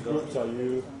 So which groups have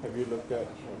you looked at?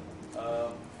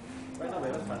 Right now we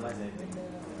haven't finalized anything,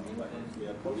 but we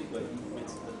are probably going to commit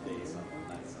certain days and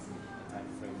nights and time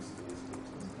frames to these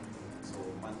groups. So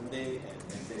Monday and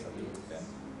Wednesdays are being looked at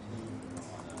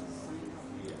on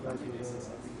a monthly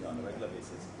basis, on a regular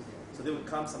basis. So they would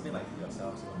come something like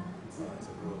yourselves as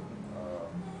a group.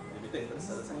 They may take a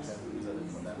certain section, we reserve it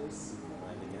for them, and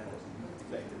they can have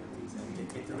particular activities, and we can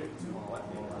cater it to what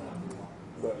they want.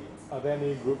 But are there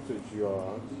any groups which you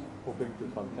are hoping to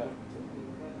contact?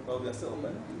 Well, we are still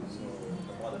open, so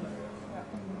the more the merrier.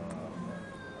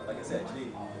 Like I said,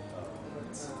 actually,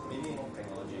 it's mainly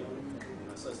technology,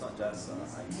 so it's not just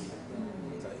IT,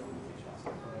 telecommunications.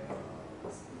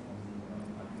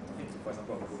 I think, for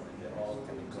example, a group, they're all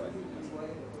technical activities.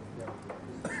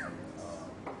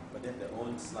 But they have their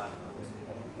own slant of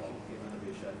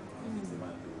innovation, things they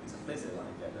want to do. It's a place they want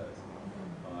to gather.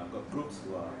 I've got groups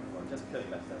who are just pure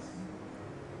investors.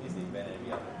 It means they invent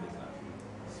every other thing,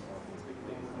 small things, big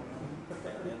things.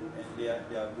 And they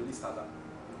are really startup.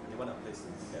 They want a place to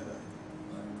be together.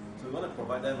 So we want to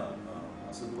provide them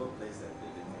a suitable place that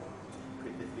they can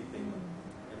creatively think.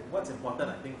 And what's important,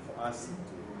 I think, for us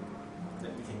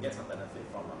that we can get some benefit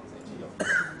from is actually your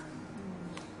feedback.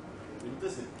 We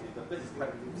notice the place is quite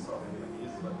sort of, like,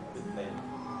 use the word planned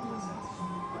in a sense.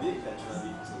 We did it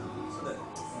intentionally so that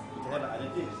we can have an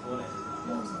identity of its own and it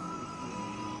evolves.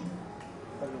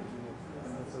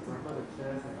 So for example, the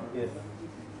chairs and all that,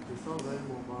 it's all very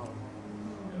mobile.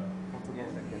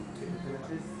 Yes, I can. You can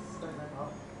actually stack them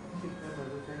up, keep them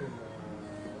everything in the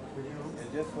video room. And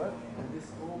just what? And this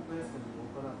whole place can be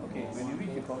open up. Okay, when you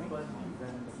reach, you call me. Open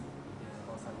events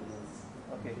for seminars.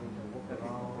 Okay. You can walk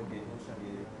around,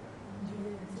 chit-chatting.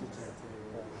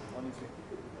 On this way.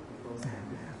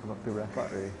 I've got to wrap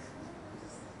up already.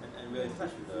 And we're in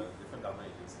touch with the different government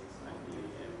agencies, IMD,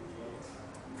 MD,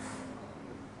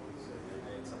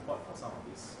 and support for some of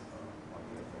these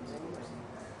programs.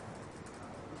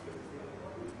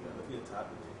 We're looking at type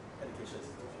of education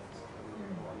institutions,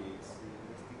 colleges,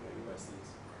 universities.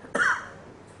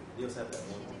 They also have their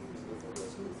own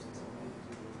focus groups,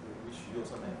 which we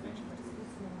also manage.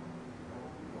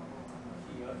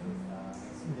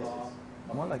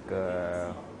 More like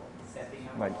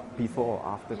before or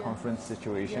after conference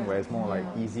situation where it's more like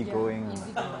easygoing.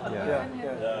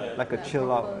 Yeah. Like a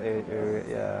chill out area.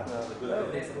 Yeah.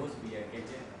 There's supposed to be a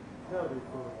gadget. That would be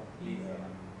cool.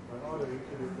 All the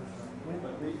incubators.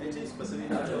 Actually,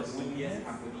 specifically, chose Yes,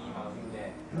 company housing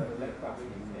there. Laptop is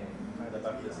there. the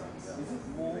Baptist. Is it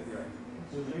more?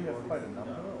 Do you have quite a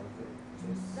number?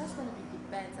 That's going to be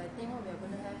depends. I think what we're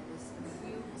going to have is a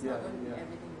few. It's not going to be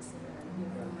everything the same. A few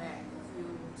Mac, a few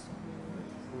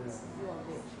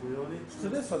of it. So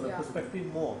that's from the perspective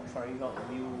more of trying out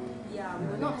new. Yeah, we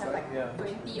will not have like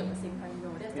 20 of the same kind. No,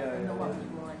 that's definitely not what we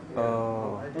want. The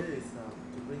idea is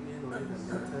to bring in only the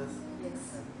latest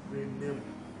and premium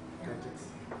gadgets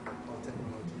or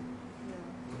technology.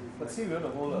 But see, we want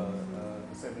to hold a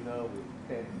seminar with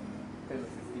 10 to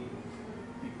 15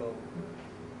 people.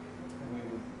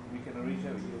 We can arrange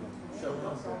that with you. Sure.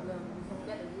 No problem. We can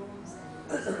get the rooms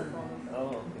and no problem. Oh,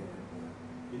 okay.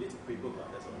 You need to pre-book,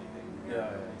 that's the only thing.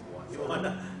 Yeah. You want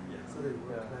to. So they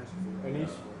won't clash. Any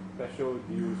special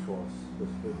deals for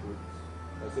specific groups?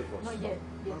 I say for Not stock. yet.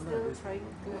 They're still trying to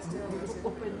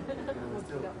open. Work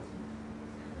it out.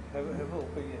 Haven't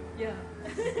opened yet.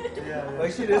 Yeah. Well,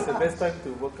 actually, that's the best time to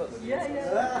work out the deals.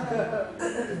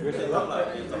 Because a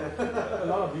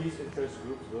lot of these interest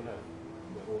groups don't have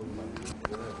their own money,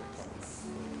 don't have the funds.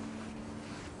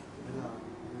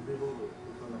 Maybe people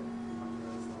like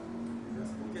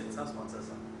some sponsors.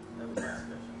 That was my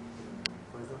suggestion.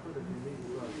 For example, the gaming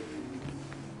people are getting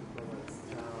people like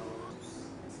Charles.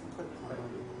 It's quite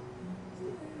common.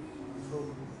 So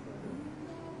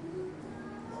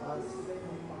us,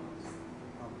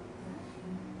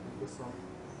 Microsoft.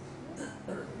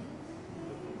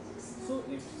 So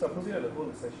if supposing I had a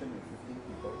whole session with 15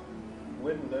 people,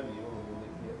 when would I be able to do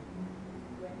it here?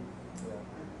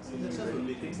 Yeah. So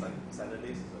meetings like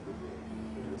Saturdays is a good day.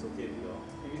 It's okay with you all.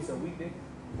 If it's a weekday?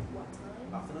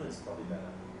 Afternoon is probably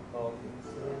better. Oh, okay.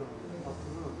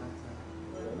 Afternoon or nighttime.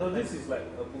 No, this is like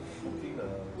a booking.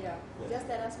 Yeah, just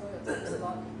let us know your time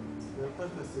slot. We're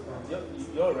quite flexible.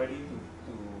 You're ready to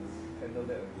handle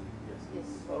that already? Yes. Yes.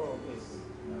 Oh, okay.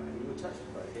 We will charge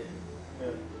per head.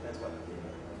 Yeah. That's what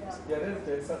Yeah,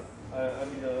 there's some, I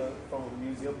mean, from a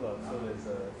museum, so there's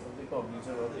something called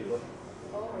Museum Roundtable.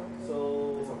 Oh. So,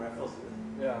 it's from Raffles.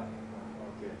 yeah.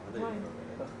 Okay.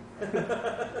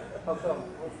 How come?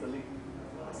 What's the link?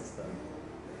 My sister.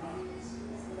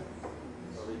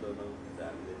 Probably don't know if they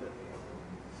are related.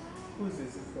 Who's your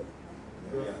sister?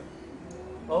 Yeah.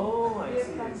 Oh, I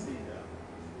see. Yeah.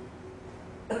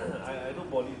 I know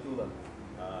Bonnie too, lah.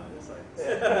 That's right.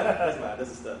 That's my other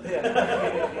sister.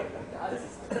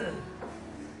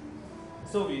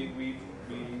 So we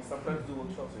sometimes do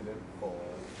workshops with them for.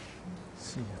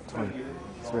 See,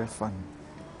 it's very fun.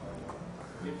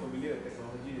 Being familiar with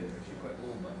technology is actually quite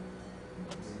old, but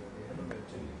they haven't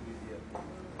mentioned it yet.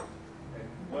 And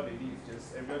what they need is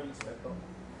just everyone needs laptop.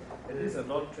 And this is a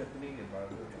non-threatening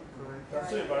environment. Correct.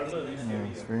 So environment is scary.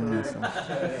 It's very nice.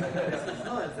 It's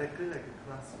not exactly like a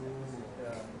classroom.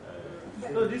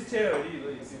 No, this chair already,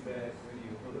 you sit there, really,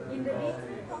 you hold In the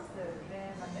meeting, what's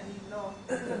there, but I mean, no.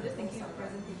 I'm just thinking of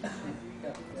presentation.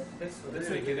 That's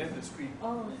why you can have the screen.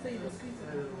 Oh, so the screen.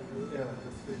 Yeah,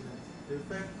 the screen. In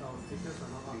fact, our stickers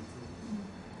are not out too.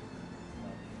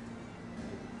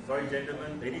 Sorry,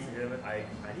 gentlemen, ladies and gentlemen, I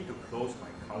need to close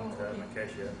my counter, my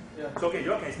cashier. Yeah. So, okay,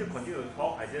 you all can still continue to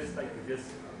talk. I just like to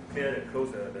just close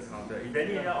the counter. If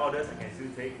any other orders, I can still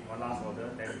take one last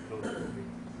order, then we close the thing.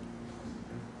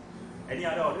 Any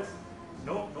other orders?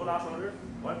 No? No last order?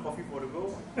 One coffee for the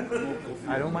go?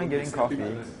 I don't mind getting coffee.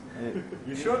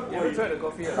 You sure? You haven't tried the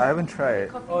coffee yet? I haven't tried.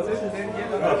 Oh, then get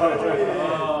the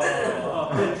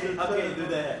Okay, do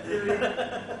that.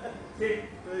 Okay.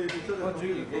 What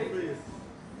drink you get?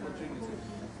 What drink is it?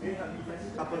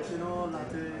 Cappuccino,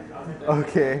 latte.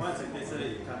 Okay. Once you taste it,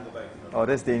 you can't go back. Oh,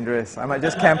 that's dangerous. I might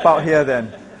just camp out here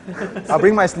then. I'll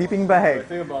bring my sleeping bag.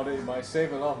 Think about it, you might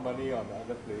save a lot of money on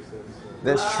other places.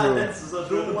 That's true. That's so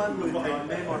true. One with your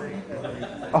name on it.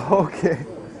 Oh, okay.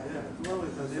 One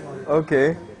with your name on it.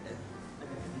 Okay.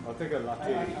 I'll take a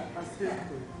latte.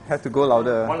 Have to go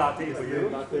louder. One latte for you.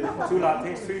 Latte. 2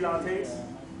 lattes, 3 lattes.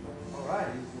 Alright.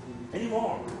 Any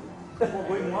more?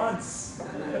 Going once.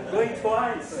 Going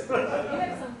twice. You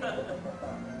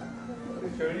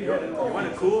want a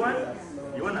cool one?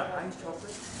 You want an iced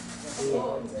chocolate?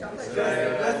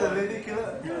 That's the lady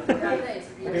killer.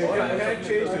 Okay, can I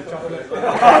change the chocolate?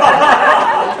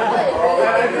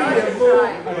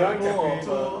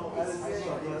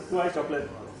 Two iced chocolate.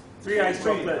 3 iced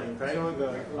chocolate, right? So the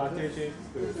latte change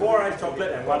to 4 iced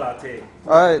chocolate and 1 latte.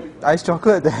 Iced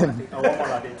chocolate then. 1 more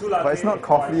latte. 2 latte. But it's not and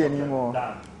coffee 1 chocolate. anymore.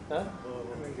 Done. Huh?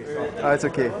 Oh, it's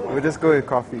okay. We'll just go with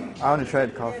coffee. I want to try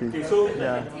the coffee. Okay, so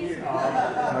Yeah.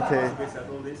 Okay.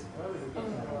 settle this.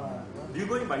 Do you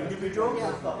go in by individual?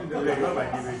 Yeah. Okay, go by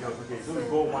individual. Okay, so we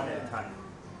go one at a time.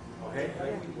 Okay?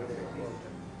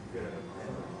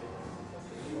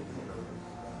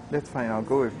 That's fine. I'll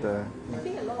go with the. I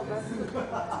think a lot of us put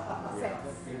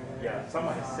sets. Yeah, some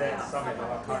have sets, some have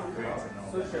a card drinks and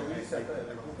all. So shall we set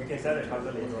that? We can set a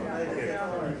counter later. Okay,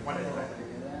 one at a time.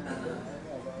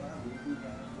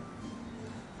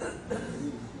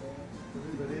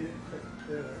 Everybody,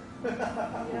 Yeah.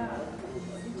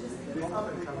 it's up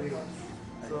and coming.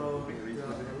 So there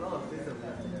are a lot of things that we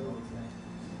have to do.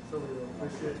 So we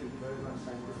appreciate you very much. If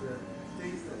there are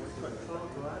things that you can talk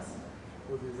to us,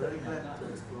 we'll be very glad to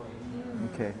explore.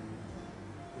 Okay.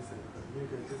 You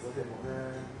can just get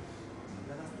there.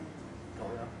 Let us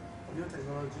new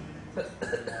technology. Let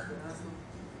us know.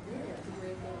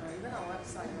 Even our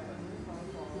website, right,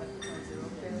 for 1.0 which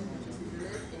is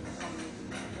live in the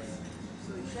community. So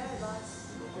you share with us,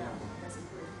 yeah, that's a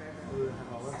good very We will have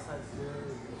our website here.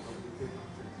 We will communicate.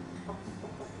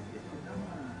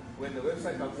 When the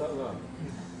website comes out,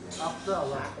 After a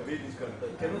while. I mean, it's got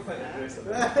cannot find address.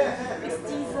 It's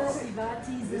teaser, Siva,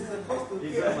 teaser. It's supposed to be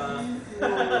Is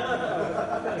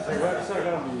the website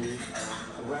going to be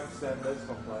web standards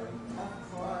compliant?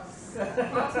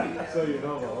 So you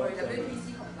know about Or website. WPC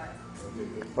compliant.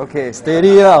 Okay,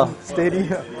 steady up.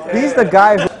 Steady up. He's the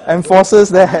guy who. enforces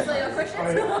that. So your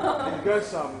question?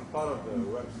 Because I'm part of the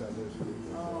web sellers group.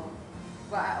 Oh.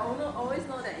 But I always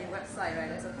know that in website, right,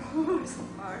 there's a problem with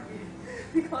Safari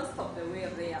because of the way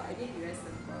of layout. I think it's very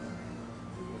simple.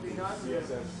 You know,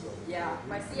 CSS. yeah,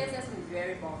 my CSS is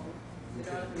very powerful. You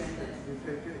don't have to render it.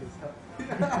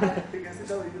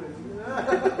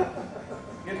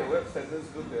 Get the web standards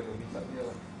good, then we'll be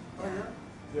here.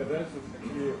 Yeah, that's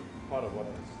actually part of what I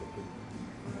was thinking.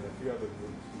 And a few other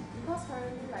groups. Because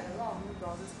currently, like a lot of new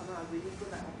browsers come out are really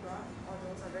good, like Opera, all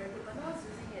those are very good. But no one's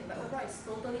using it. But Opera is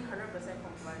totally 100%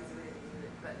 compliant with it.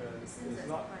 But it seems It's that's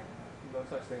not fine. no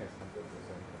such thing as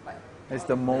 100%. But It's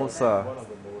the most, One of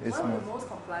the most. it's one of most, the most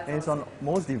compliant. and it's on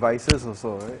most devices also,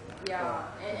 right? Yeah,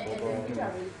 and the features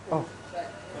are really cool. Oh.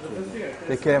 But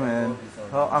Take care, man.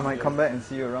 Well, I might come back and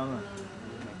see you around.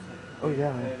 Oh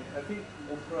yeah. And I think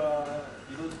Opera,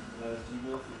 you know,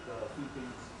 Gmail filter a few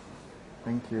things.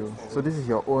 Thank you. So this is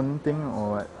your own thing or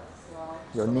what?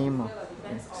 Your name?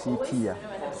 CT.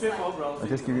 I'll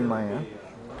just give you mine.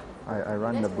 I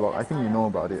run the blog. I think you know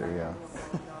about it. Yeah.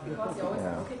 because you always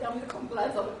okay, tell me the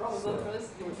compliance of the browser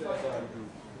first. Yeah.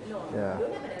 You don't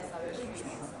have an SRS.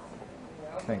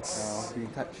 Thanks. I'll be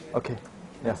in touch. Okay.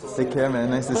 Yeah. Take care, man.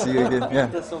 Nice to see you again. Yeah.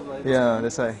 Yeah.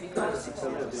 That's right.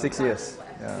 6 years.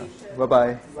 Yeah. Bye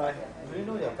bye. Bye. Do you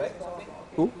know your back?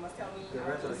 Who?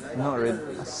 Not really.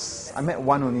 I met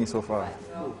one only so far.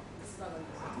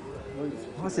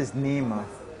 What's his name?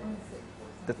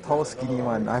 The tall, skinny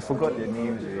one. I forgot their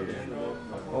names already.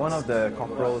 One of the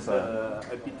corporals.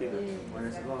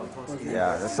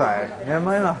 Yeah, that's right. Never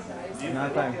mind lah.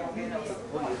 Another time.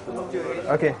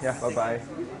 Okay, yeah, bye bye.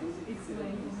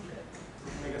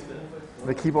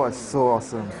 The keyboard is so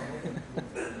awesome.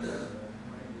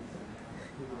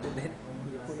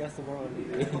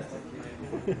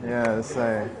 Yeah, that's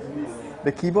right.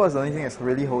 The keyboard is the only thing that's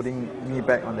really holding me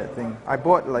back on that thing. I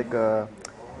bought like the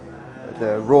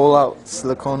roll-out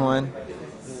silicone one.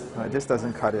 It just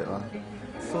doesn't cut it.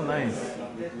 So nice.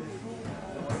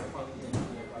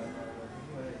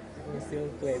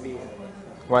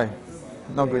 Why?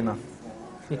 Not good enough.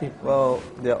 Well,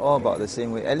 they're all about the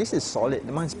same weight. At least it's solid.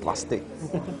 The mine's plastic.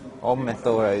 All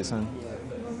metal, right? This one.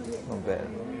 Not bad.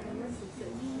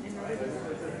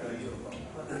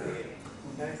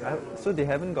 So they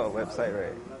haven't got a website,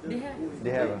 right? They have.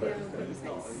 They have. Their websites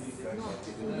not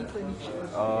fully furnished.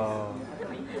 Oh.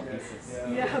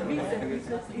 Yeah, bits and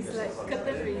pieces. It's like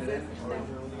curtain raisers each time.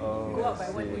 Go up by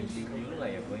 1 inch. You look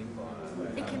like you're going for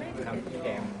Hey, can I take a look?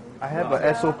 I have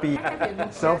a SOP. I have your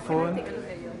Nokia. Cell Can I phone. take a look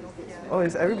at your Nokia? Oh,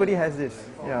 everybody has this.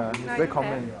 Yeah, it's No, very you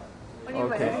common. have. Only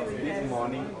Okay. everybody has.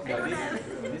 morning.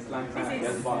 This lunchtime I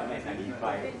just bought an N95.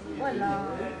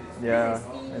 Walao. Yeah,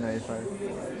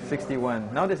 N95. 61.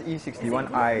 Now there's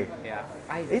E61i. Yeah.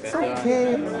 It's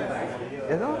okay. You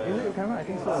know, is it your camera? I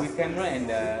think so. With camera and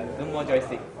no more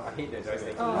joystick. I hate the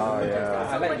joystick. Oh, yeah.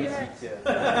 I like this feature.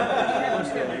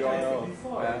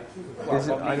 Is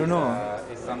it? I don't know.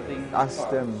 It's something Ask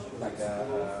them. like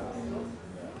a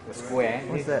square.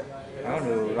 What's that? I want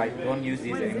to don't use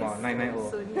this anymore.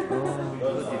 990. So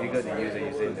difficult to use the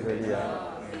user interface. Really,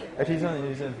 yeah. Actually, it's not an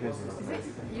user interface.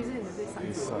 User interface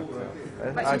It sucks.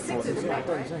 sucks. But she thinks it's right,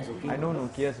 right? I know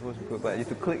Nokia is supposed to be good, but you have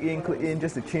to click in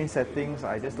just to change settings.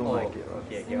 I just don't like it.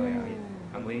 Okay,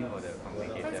 I'm waiting for the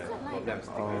complicated program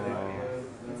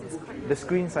stick. The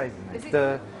screen size is nice.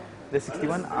 The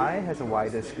 61i has a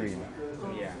wider screen.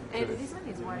 Yeah. And this one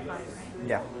is Wi-Fi, right?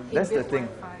 Yeah, that's the Inbuilt thing.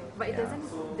 Wi-Fi. But it doesn't.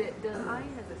 The eye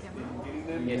has a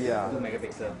camera. Yes, Yeah. 2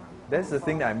 megapixel. That's the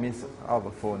thing that I miss out of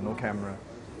a phone. No camera.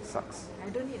 Sucks. I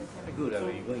don't need a camera. Good,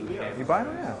 when you go in camp. You buy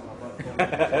one, yeah.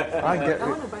 I get I it.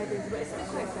 want to buy this, but it's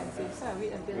quite expensive, so I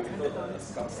wait until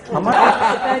it's $100. How much?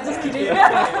 I'm just kidding.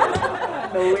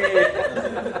 No way.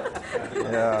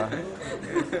 Yeah.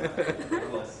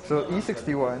 So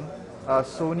E61,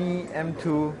 Sony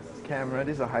M2 camera.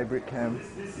 This is a hybrid cam.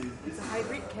 It's a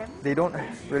hybrid cam. They don't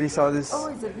really sell this Oh,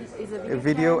 it's a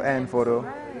video cam. and photo.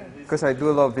 Right. Because I do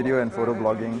a lot of video and photo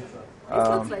blogging. This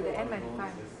looks like the N95.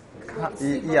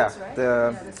 Yeah, Right?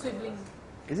 the the swiveling.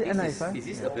 is it N95? Is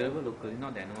this available locally?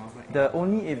 Not that normal, right? The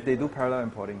only if they do parallel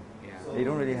importing. Yeah. They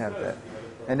don't really have that.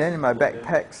 And then in my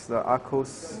backpacks, the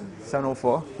Arcos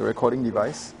 704, the recording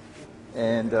device,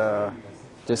 and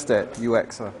just that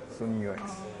UX, Sony UX.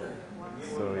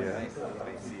 So yeah,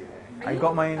 I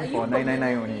got mine for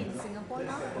 $999 only. In Singapore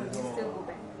now, or do you still go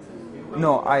back to?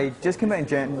 No, I just came back in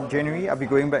January. I'll be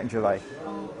going back in July.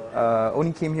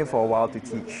 Only came here for a while to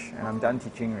teach, and I'm done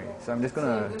teaching already. So I'm just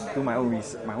gonna do my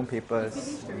own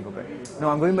papers and go back. No,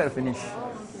 I'm going back to finish.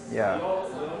 Yeah,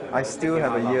 I still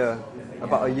have a year,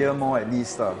 about a year more at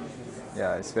least.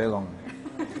 Yeah, it's very long.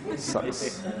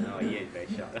 Sucks. No, yeah, it's very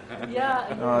short.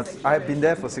 Yeah. No, I've been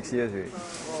there for 6 years, right?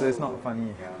 So it's not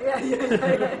funny. Yeah.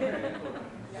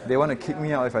 They want to kick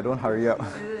me out if I don't hurry up.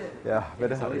 Yeah, better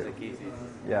That's hurry always up. the case.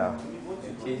 Yeah.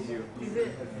 Chase you. Is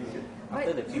it?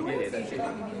 After the But you period, have that's to it.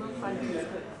 minimum 5 years,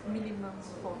 minimum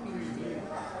for PhD.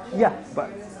 Yeah, but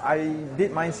I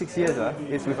did mine 6 years.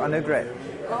 It's with undergrad.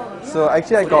 So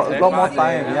actually I got a lot more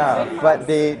time, yeah. But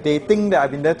they think that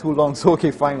I've been there too long, so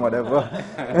okay, fine, whatever.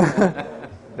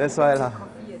 That's why lah.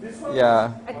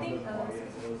 Yeah. I think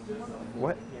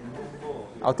What?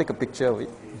 I'll take a picture of it.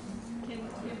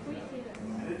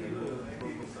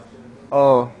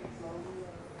 Oh.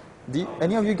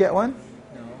 Any of you get one?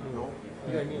 No.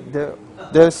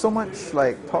 There's so much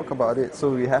like talk about it,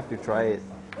 so we have to try it.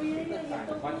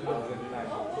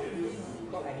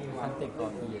 Can't take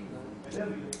coffee.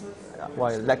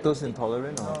 Why? Lactose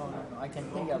intolerant or? No, I can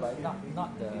take it, but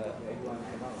not the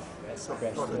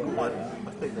espresso.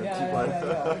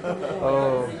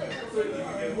 Oh.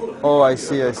 Oh, I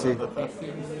see.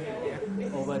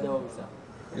 Overdose.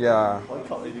 Yeah.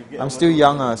 I'm still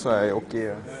young, so I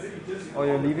okay. Oh,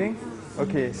 you're leaving?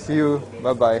 Okay, see you.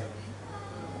 Bye bye.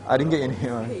 I didn't get your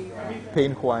name.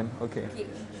 Pain Juan. Okay.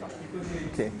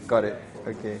 Okay, got it.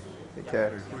 Okay. Take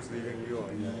care. Who's leaving you or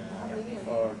you?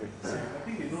 Oh, okay.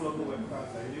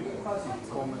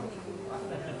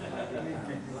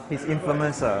 He's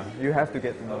infamous. You have to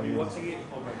get to know him. I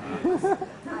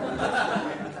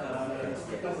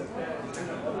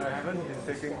haven't been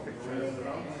taking pictures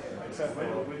except for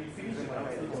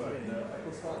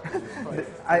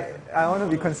I want to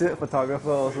be considered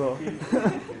photographer also.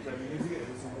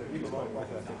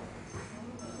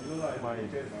 my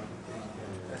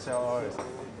SLR is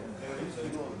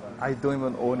I don't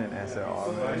even own an SLR.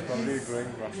 it's probably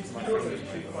growing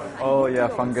rust. Oh yeah,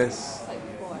 fungus.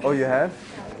 Oh, you have?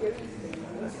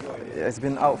 Yeah, it's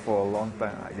been out for a long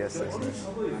time, I guess.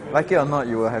 Like it or not,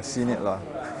 you will have seen it lah.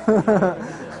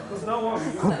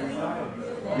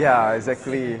 Yeah,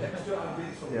 exactly.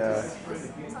 Yeah.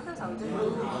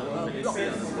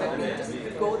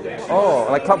 Oh,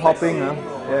 like club hopping, huh?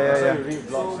 Yeah.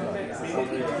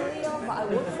 But I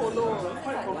won't follow.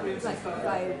 Like if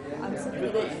I'm sitting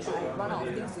there and I run out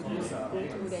of things to do,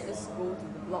 then just go to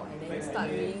the blog and then start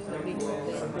reading the link and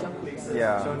then jump to that.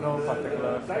 Yeah. So no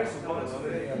particular.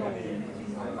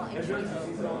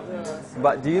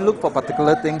 But do you look for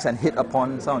particular things and hit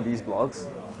upon some of these blogs?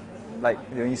 Like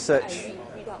when you search.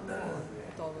 Read up more on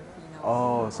photography now.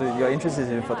 Oh, so your interest is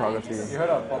in photography. You heard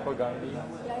of Papa Gandhi? Yeah.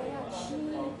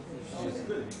 She's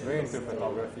very into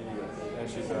photography and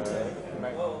she's a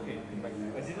magnetic.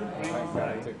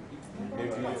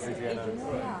 Adriana.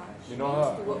 You know her? I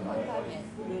used to work one time at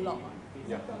LifeBlog.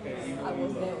 Yeah. I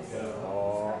was there also.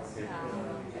 Oh, okay. A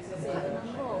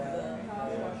number of the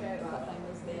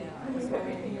part-timers there are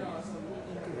also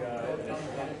into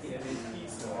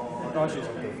Now she's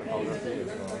into photography as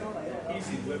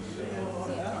well.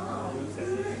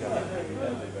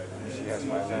 She has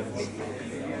my lens.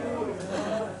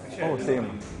 Oh, same.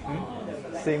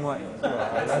 Same what? I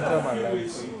lent her my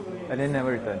lens. And then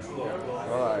never return.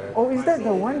 Well, Oh, is that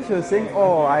the one she was saying?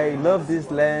 Oh, I love this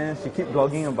lens. She keep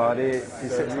blogging about it. She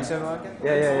the said, recent one?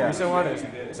 yeah. The recent one is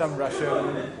some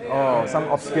Russian. Oh, some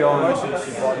obscure Why one.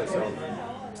 she bought herself.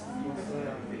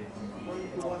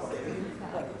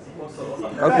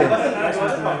 Okay. That's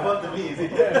what confirmed to me, is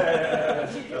it?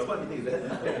 That's what meeting is that?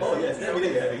 Oh, yes, that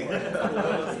meeting is having.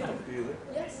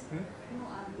 Yes.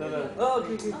 Oh,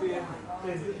 okay.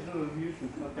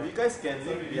 If you guys can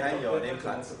leave behind your name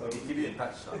cards, we keep you in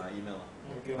touch on our email.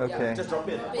 Okay. Just drop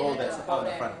it in the bowl that's on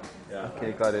the front. Yeah.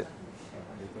 Okay, got it.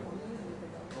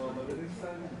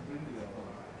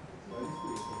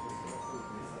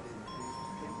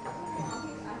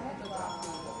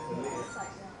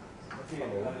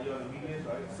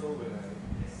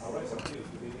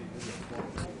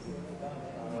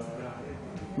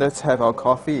 Let's have our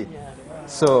coffee.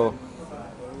 So,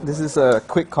 this is a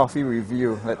quick coffee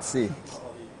review. Let's see.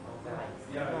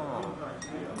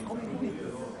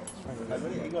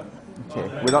 Okay,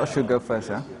 without sugar first,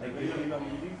 huh?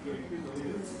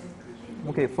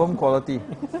 Okay, foam quality.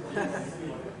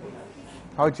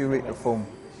 How would you rate the foam?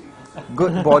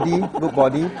 Good body, good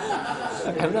body.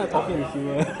 I'm not coffee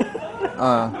reviewer.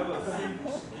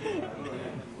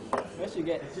 Where should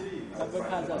get number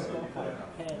cards as well?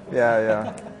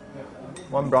 Yeah.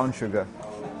 One brown sugar.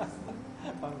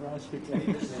 One brown sugar.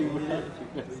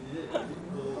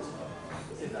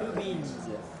 Two beans.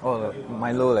 Oh,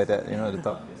 Milo like that, at the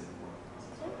top.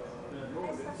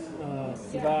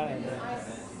 Siva and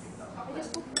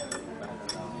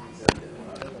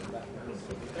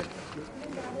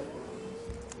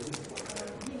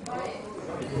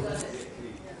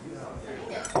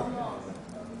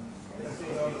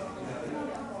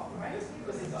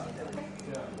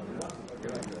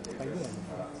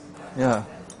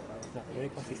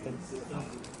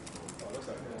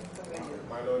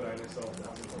Milo dinosaur.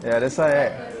 Yeah, that's why.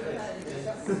 Right?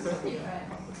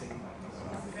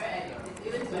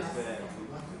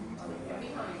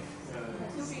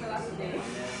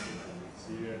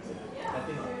 Serious.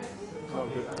 Not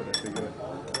good for the figure.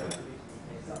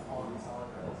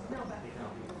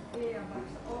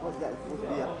 What's that supposed to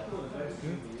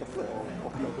be? Chocolate or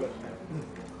coffee?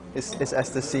 It's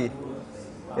ecstasy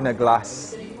in a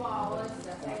glass.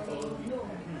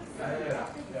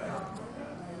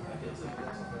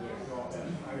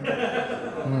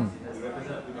 Mm.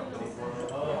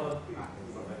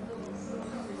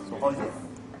 So how is it?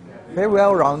 Very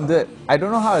well rounded. I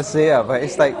don't know how to say it, but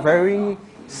it's like very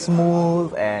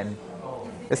smooth and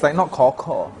it's like not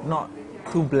cocoa, not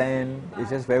too bland. It's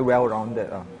just very well rounded.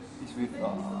 It's with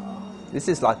This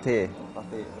is latte.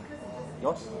 latte.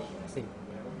 Yours? Same.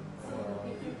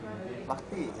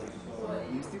 Latte.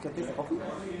 You still can taste the coffee?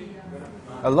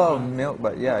 A lot of milk,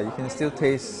 but yeah, you can still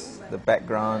taste the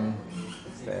background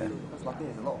there. Because latte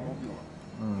has a lot more milk.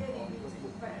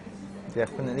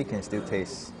 Definitely can still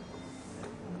taste.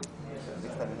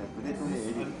 Next time we have. Today too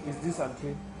late already. Is this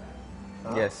unclean?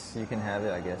 Yes, you can have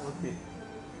it, I guess. Okay.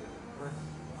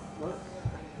 What?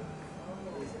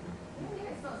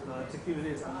 Chicken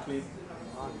really is unclean.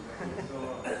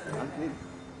 Unclean.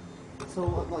 So,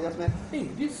 Not yours, man. hey,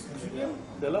 this Julian,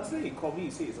 the last time he called me,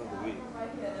 he said it's on the way.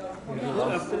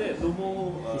 Then after that, no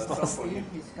more stuff for him.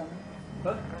 He's coming.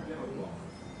 Huh?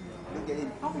 Don't get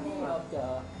in. How many of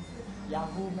the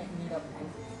Yahoo Meetup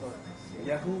group got?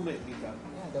 Yahoo made me come.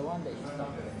 Yeah, the one that is down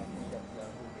to the Meetup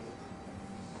Yahoo.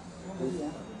 Oh,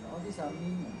 yeah. All these are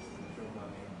memes.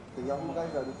 The young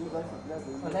guys are the two guys left.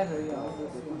 Oh, left already.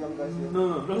 The two young guys here.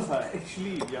 No, those are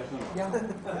actually Yahoo.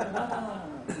 Yahoo.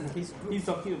 His group. He's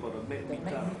talking about the Mac The Mac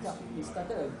Meetup. Meetup. He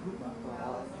started a group.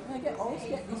 Always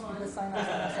get these people sign up,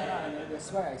 and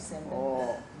that's why I send them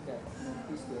that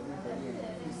notice to everybody and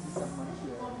please see someone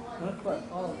here. But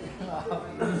all of them are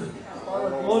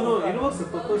Oh no, you know what's the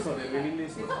purpose of that mailing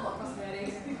list?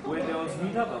 When there was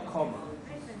Meetup.com,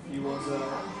 it was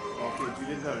okay,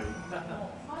 Julian got already.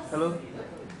 Hello?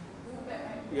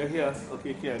 You're here?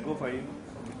 Okay, here, go find him.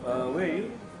 Where are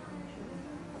you?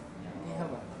 I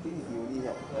think he only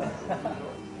help.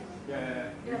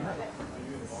 Yeah.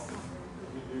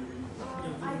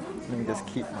 Let me just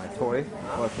keep my toy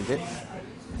before I forget.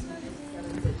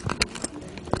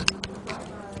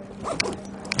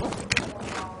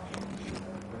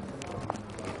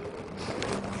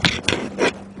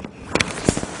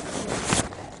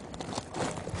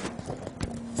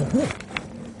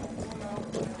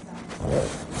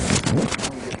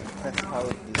 Test how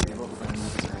it is able to find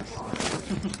this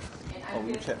or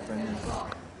WeChat friendly.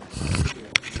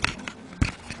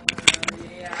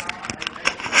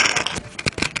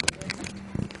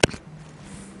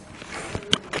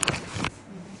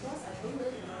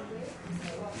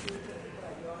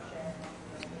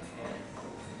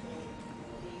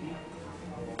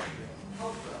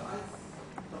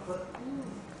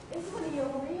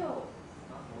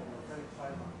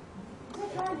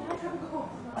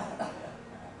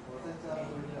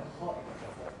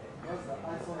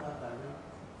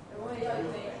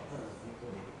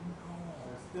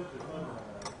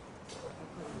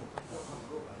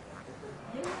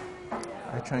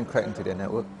 I try and crack into their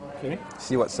network. Okay.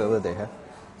 See what server they have.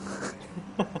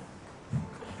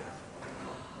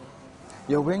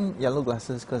 You're wearing yellow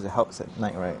glasses because it helps at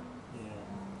night, right? Yeah.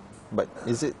 But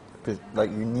is it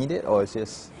like you need it or it's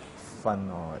just fun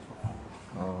or what?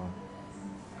 Oh.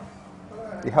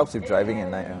 It helps with driving at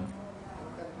night.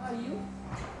 Are you?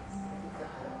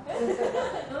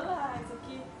 No lah, it's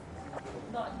okay.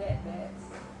 Not that bad.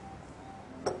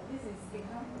 This is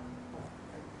enough.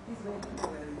 This is very good.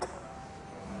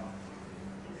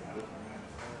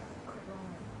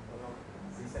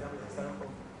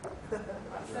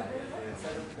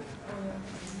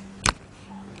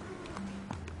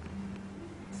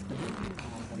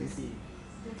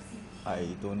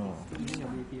 I don't know.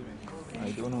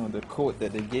 I don't know. The code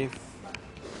that they gave,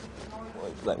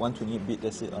 like 128 bit,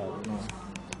 that's it. I don't know.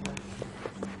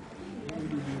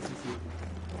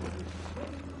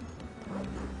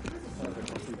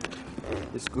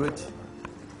 It's good.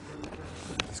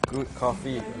 It's good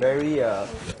coffee. Very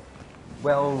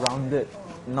well-rounded.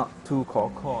 Not too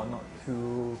cocoa, not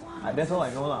too... that's all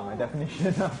I know lah, my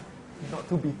definition. Not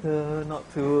too bitter, not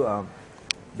too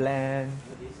bland.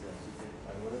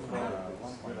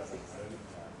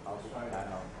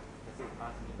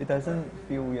 It doesn't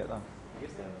feel weird lah.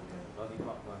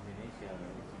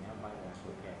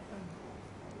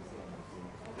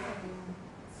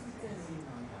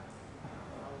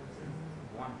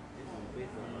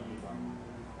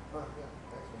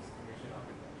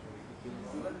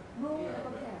 No,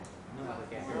 never care.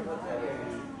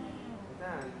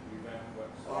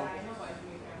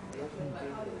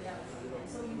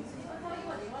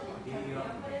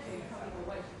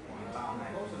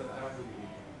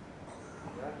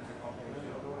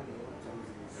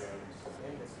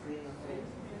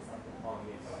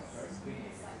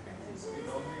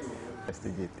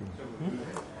 Investigating.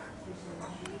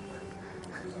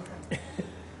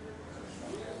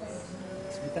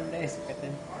 It's written there is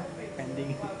patent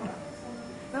pending.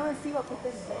 Now let's see what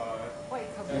patent is that. What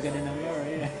it covers. You got the number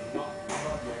already.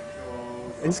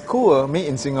 It's cool, made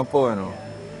in Singapore, you know.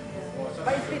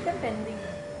 But it's patent pending.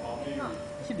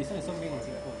 Actually, this one is also made in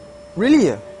Singapore. Really?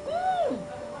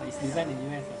 But it's designed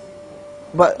in US.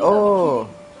 But oh,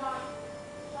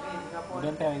 You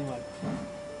don't tell anyone.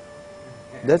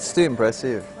 that's still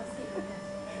impressive.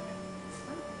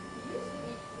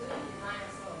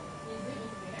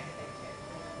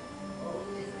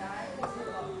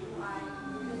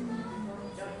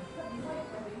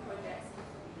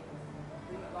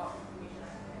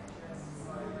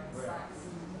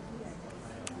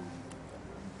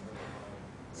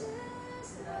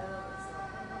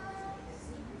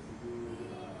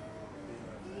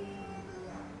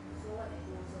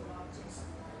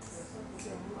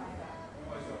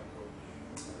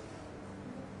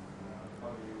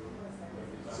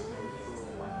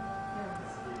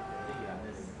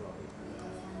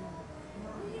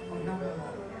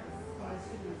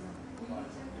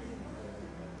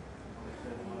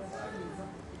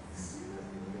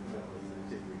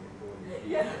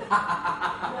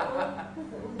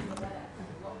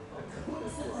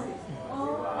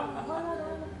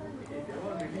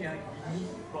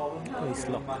 It's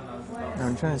locked.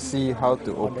 I'm trying to see how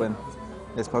to open.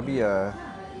 There's probably a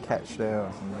catch there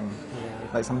or something.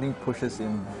 Like something pushes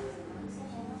in.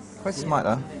 Quite smart,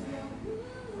 huh?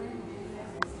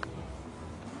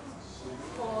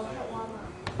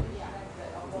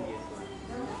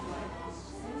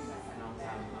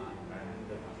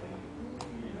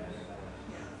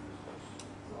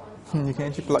 You can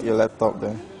actually plug your laptop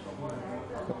there.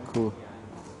 Quite cool.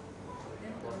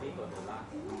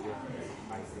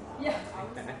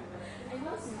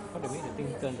 How they make the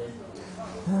thing turn?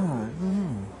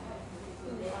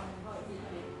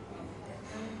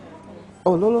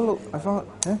 Oh, look, I found.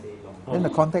 Then the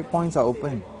contact points are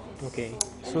open. Okay.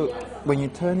 So when you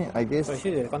turn it, I guess. So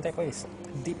actually the contact point is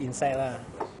deep inside lah.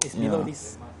 It's below Yeah.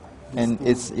 this. And tool.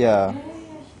 it's, yeah.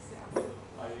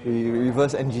 We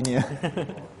reverse engineer.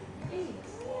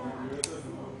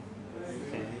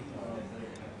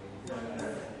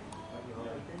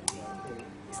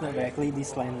 It's not directly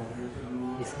this line lah.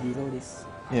 It's below this.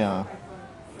 Yeah.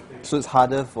 So it's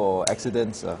harder for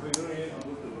accidents. Interesting.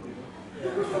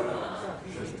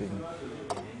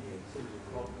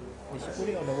 They should put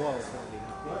it on the wall or something.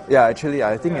 Yeah, actually,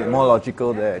 I think it's more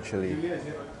logical there, actually.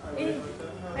 Hey,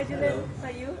 hi Julian,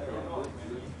 are you?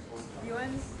 You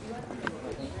want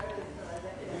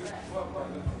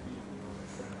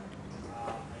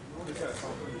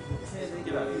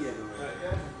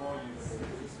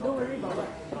Don't worry about it.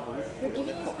 You're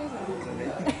giving me space.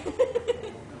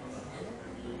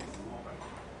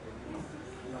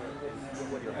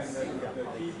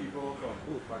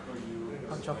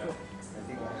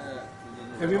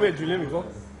 Have you met Julian before?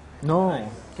 No.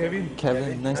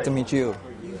 Kevin, nice to meet you.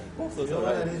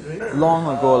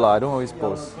 Long ago lah, I don't always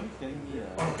post.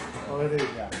 Already?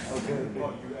 Okay.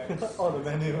 Oh, the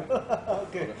menu.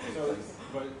 Okay.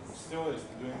 But still is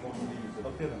doing mostly user.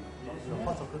 Okay.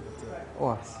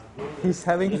 Wow. He's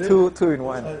having two in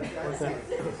one.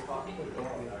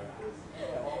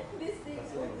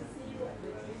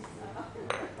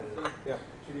 Yeah.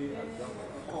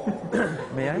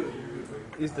 May I?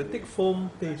 It's the thick foam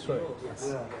taste, right?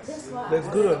 Yeah. That's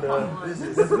good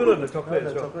on the chocolate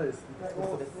as well. Chocolate is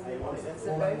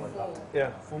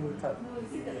Yeah. foam type.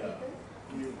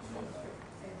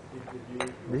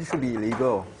 This should be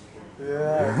illegal.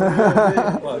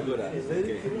 Yeah. Wow, good.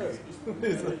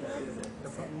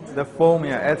 The foam,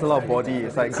 yeah, adds a lot of body.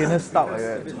 It's like Guinness stout like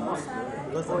that.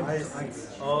 Because of ice.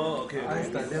 Oh, okay. Ice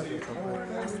dilute the chocolate.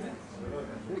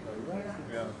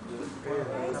 Yeah.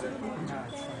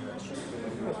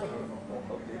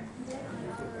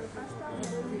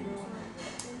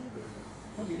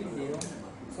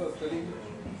 So 30.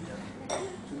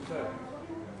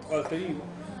 Oh, 30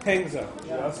 tanks.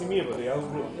 You're asking me about the house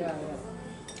group. Yeah.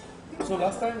 So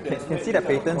last time Can see the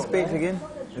patents page again?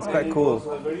 It's quite cool.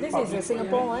 This is a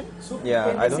Singapore one.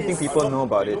 Yeah, I don't think people know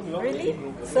about it. Really?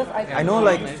 Surf icon. I know,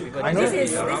 like, I know.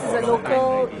 This is a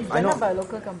local. It's done up by a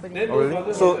local company. Oh,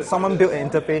 really? So someone built an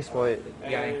interface for it.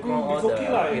 Yeah, and call all the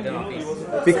hidden office.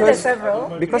 Because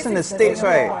several. because in the States,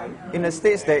 right? In the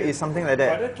States, there is something like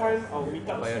that.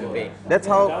 That's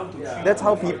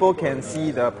how people can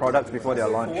see the products before they are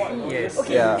launched. Yes.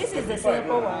 Okay, Yeah. this is the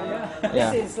Singapore one.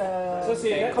 Yeah. This is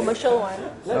the commercial one.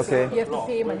 Okay. You have to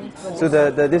pay money for So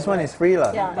the this one is free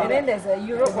lah. Yeah, and then there's a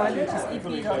Europe one, which is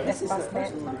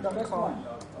ep.espasnet.com.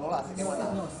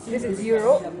 This is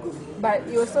Europe, but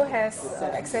it also has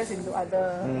access into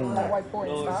other like WIPO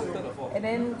and stuff. And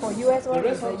then for US one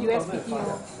is the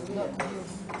USPTO.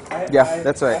 Yeah,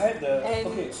 that's right.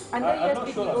 And under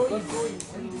USPTO, you go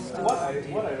into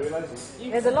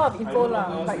there's a lot of info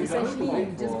lah, but essentially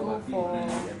you just go for and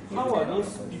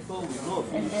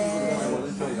then you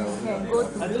can go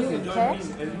to view in pair,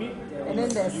 and then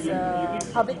there's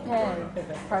public pair and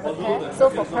private pair. So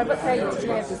for private pair, you actually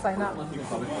have to sign up.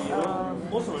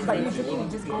 But usually we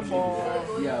just go for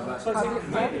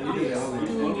public pair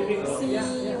to see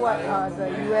what are the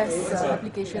US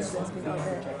applications that's been out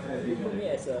there.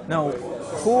 Now,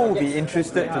 who will be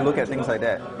interested to look at things like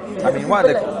that? I mean, what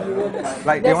are the,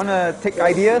 like they want to take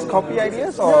ideas, copy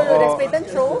ideas, or? No, there's patent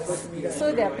trolls.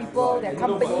 So there are people, there are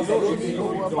companies actually who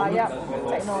will buy up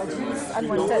technologies,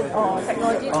 unwanted or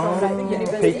technologies from like the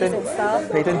universities and stuff.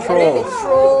 Patent And then they trolls.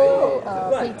 troll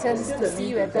patents to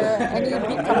see whether any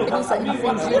big companies are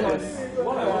infringing on the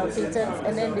patents,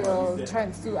 and then they'll try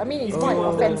and sue. I mean, it's more an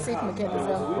offensive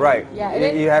mechanism. Right. Yeah, and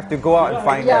then You have to go out and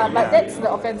find yeah, them. but that's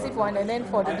the offensive one, and then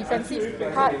for the defensive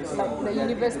part, like the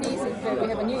universities, if we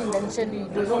have a new invention, we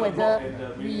don't know whether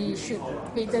we should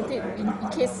patent it in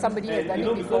case somebody has done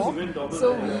it before.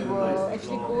 So we will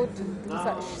actually go to do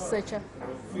such search.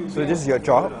 So this is your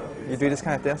job? You do this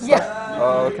kind of stuff? Yeah.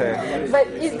 Oh, okay. But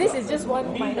this is just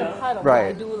one minor part of Right.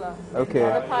 what I do lah. Okay.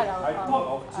 The other part, I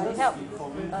help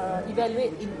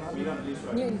evaluate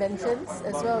new inventions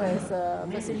as well as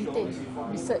facilitate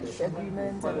research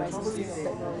agreements and licensing of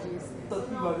technologies.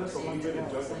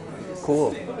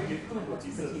 Cool.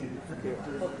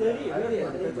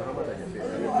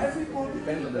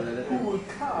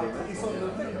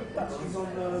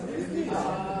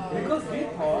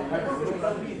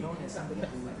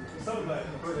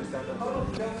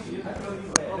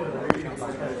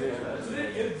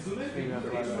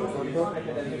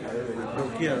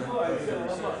 Nokia,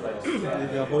 if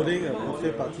you're holding a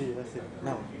birthday party, let's say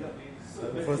now,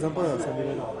 for example, a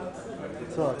seminar now.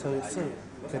 So I'll tell you, sir,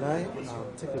 can I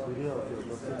take a video of your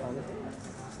birthday party?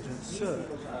 Sure.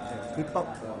 Whip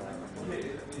up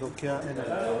Nokia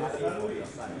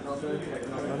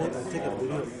N95. I take a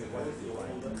video.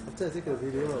 After I take a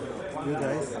video of you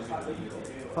guys,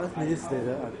 5 minutes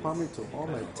later, I pump it to all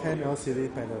my 10 LCD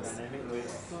panels.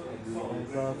 My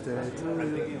birthday to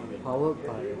you, powered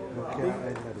by Nokia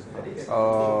N95.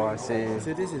 Oh, I see.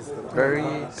 See, this is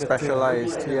Very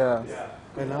specialized, yeah.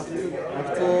 And after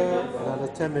another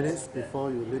 10 minutes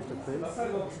before you leave the place,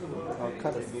 I'll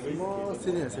cut a small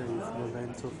scene and say it's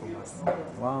memento from us.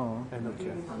 Wow. And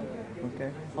Nokia.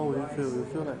 Okay. How will you feel? You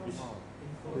feel like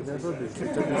you've never been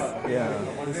treated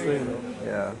this way, you know?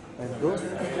 Yeah. And this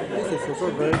is also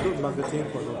very good marketing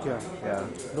for Nokia. Yeah.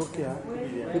 Nokia,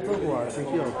 people who are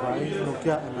thinking of buying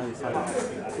Nokia N95,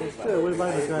 they straight away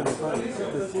buy Nokia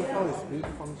N95 to see how it's being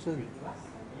functioned.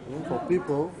 And for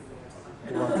people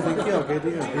who are thinking of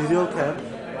getting a video cam,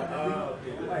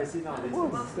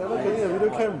 they're not getting a video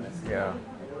cam. Yeah.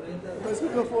 Let's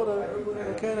go for the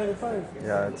Nokia N95.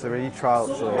 Yeah, it's already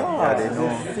trialed, so yeah, they know.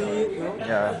 See it, you know?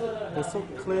 Yeah. They're so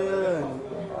clear and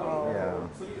Yeah.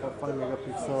 5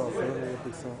 megapixel or 7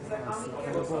 megapixel. It's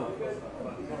incredible.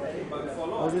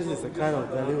 All this is the kind of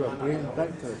value we're bringing back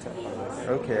to the tech buyers.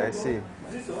 Okay, I see.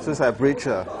 So it's like a bridge,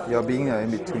 you're being in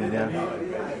between, yeah.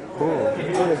 Cool.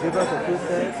 So they give us a few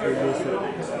cents, we use it.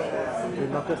 We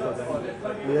market for them.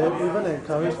 We even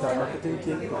encourage the marketing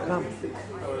team to come.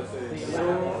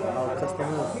 Show our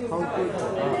customers how good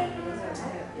they are.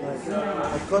 Like,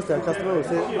 of course, the customer will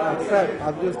say, crap,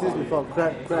 I've used this before,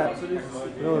 crap. You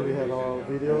know, we have our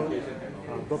video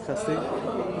broadcasting. So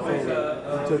we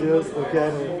introduce Nokia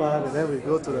N95 and then we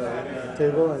go to the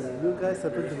table and you guys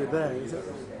happen to be there. And you say,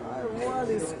 what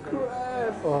is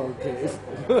crap? Oh, okay.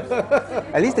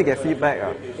 At least they get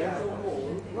feedback.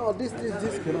 No, this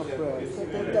cannot press.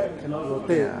 That cannot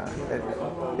rotate.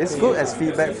 Yeah. It's good as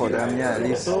feedback for them, yeah, at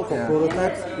least. So for Yeah.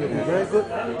 prototypes, it will be very good.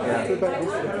 Feedback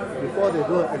is before they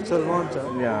do an actual launch.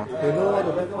 Yeah. They know what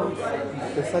the background.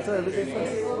 They settle everything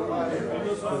first.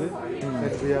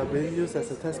 And we are being used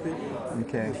as a test bed.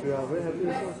 Okay. Which we are very happy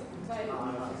with.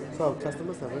 So our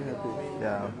customers are very happy.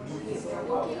 Yeah.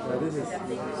 This is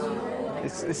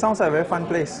It sounds like a very fun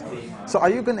place. So are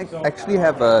you going to actually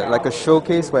have like a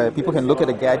showcase where people can look at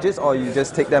the gadgets, or you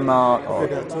just take them out? Or?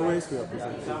 okay, there are two ways we are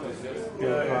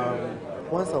presenting.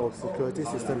 Once our security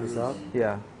system is up,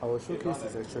 Yeah. our showcase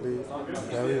is actually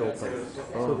very open.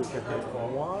 So we can have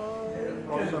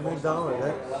one coming down like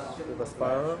that with a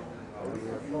spiral, and we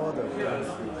have all the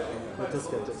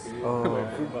latest gadgets. Oh.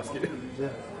 Fruit basket. Yeah.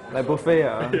 Like buffet,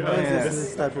 yeah. This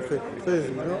is type buffet. So it's,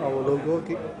 our logo,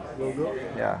 Geek logo.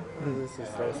 Yeah. This is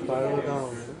a spiral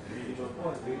down.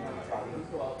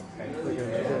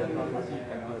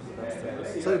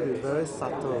 So it'll be very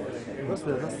subtle because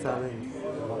we are not selling.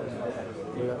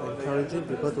 We are encouraging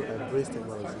people to embrace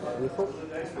technology. We hope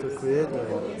to create an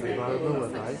environment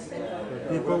whereby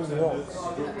when people walk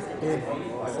in,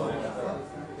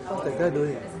 what's the guy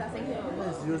doing?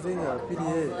 He's using a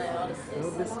PDA.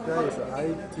 This guy is an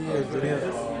IT engineer.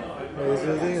 He's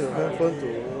using the handphone to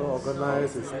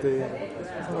organize his thing.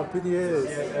 So a PDA is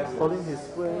calling his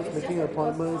friends, making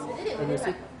appointments, and you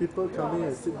see people coming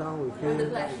and sit down with him.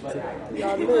 Say,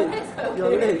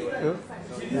 you're late.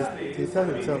 He tells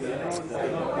himself, I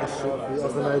should be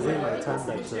organizing my time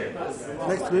better.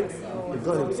 Next week, he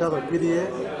got himself a PDA,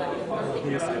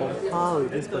 and he's on par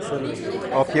with this person.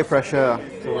 Or peer pressure.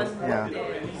 So, Yeah.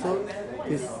 So,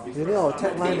 our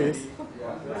tagline is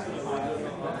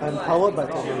empowered by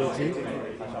technology,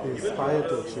 inspired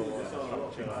to achieve.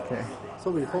 Okay. So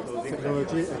we hope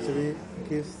technology actually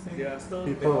gives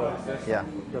people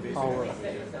the power,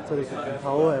 so they can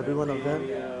empower every one of them,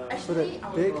 so that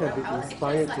they can be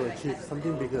inspired to achieve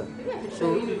something bigger.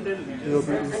 So they will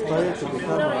be inspired to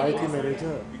become an IT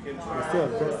manager instead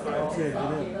of just IT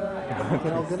engineer. I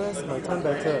can organize my time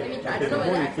better, I can be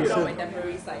more efficient.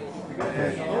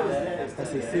 As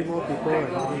you see more people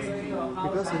and all this,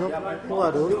 because who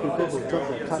are those people who drop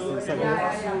their cards inside here?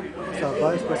 These are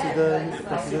vice presidents,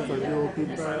 presidents of UOP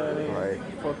Bank,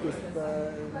 Fortis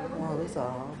Bank. Wow, those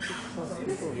are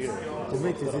people to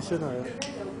make decisions.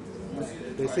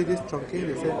 They say this trunking,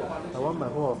 they say, I want my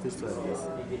whole office to have this.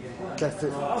 That's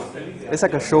it. It's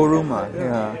like a showroom,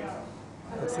 yeah.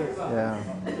 That's it. Yeah.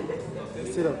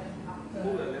 Instead of,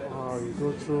 you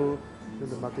go through,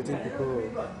 the marketing people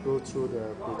go through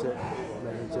the project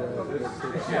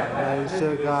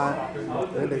manager guy,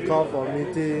 then they call for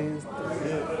meetings.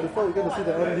 Before you get to see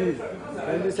the MD, the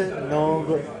MD said, no,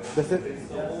 good, that's it.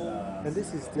 And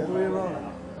this is the other way around.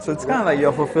 So it's kind of like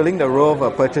you're fulfilling the role of a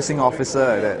purchasing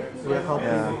officer. We're helping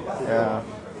people. Yeah.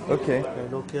 Okay. And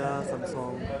Nokia,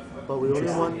 Samsung, but we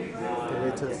only want the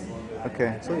latest.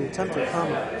 Okay. So in time to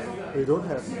come, we don't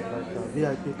have like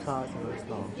VIP cards and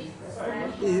stuff.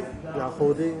 If you are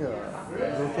holding a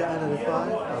Nokia N95, a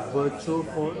virtual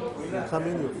phone, you come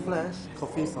in with flash,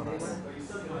 coffees on us.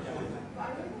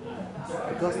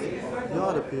 Because you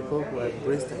are the people who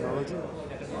embrace technology.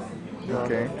 You are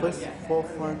the first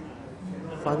forefront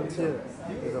frontier,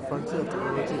 the frontier of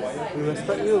technology. We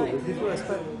respect you, we give you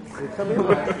respect. We come in.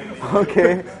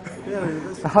 Okay.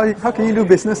 How can you do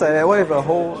business like that? What if a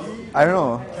whole, I don't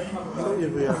know. So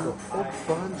if we have a whole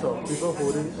bunch of people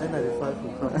holding N95 who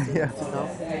come and sit down,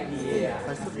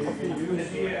 I serve coffee.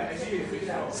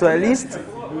 So at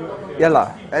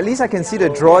least I can see the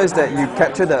drawers that you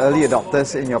capture the early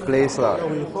adopters in your place. Yeah,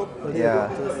 we hope early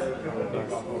adopters.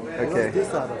 Okay.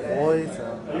 These are the boys,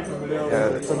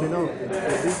 the terminal,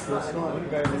 this restaurant.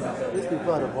 These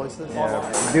people are the voices. Yeah.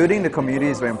 Building the community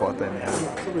is very important. Yeah.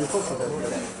 So we hope to have the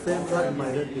same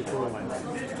like-minded people in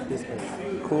this place.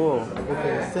 Cool. Who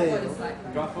can say,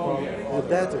 who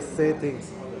dare to say things.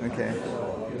 Okay.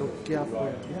 Nokia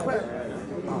phone.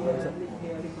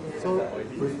 So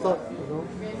we thought,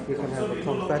 we can have a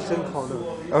confession corner.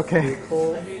 Okay. We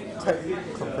call tech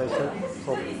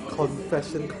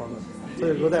confession corner. So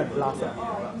you go there and blast up.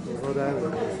 You go there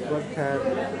with webcam,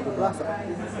 you blast up.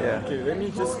 Yeah. Okay, let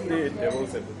me just play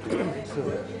devil's advocate.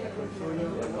 Sure.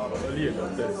 Early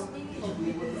adopters.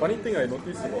 Funny thing I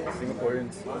noticed about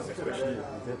Singaporeans, especially,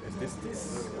 is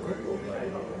this group of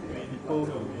people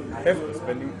who have the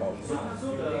spending power.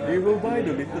 They will buy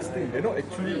the latest thing. They're not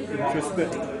actually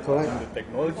interested in the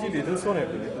technology. They just want to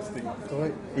have the latest thing.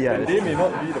 Correct. Yeah. And they may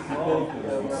not be the people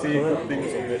who say good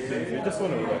things or bad things. They just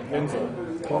want to hands-on.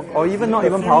 Or even not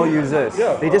even power users.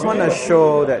 Yeah. They just want to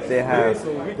show that they have.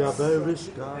 They are very rich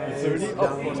guys. It's already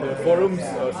up on the forums,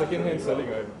 second-hand selling.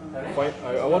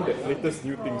 I want that latest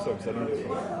new thing, so I'm selling this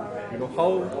one.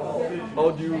 How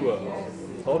do you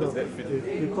how does that fit? If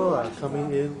people are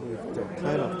coming in with the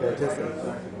kind of gadgets,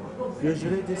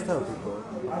 usually this type of people,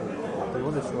 they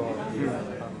want to show off.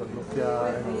 Nokia,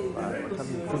 come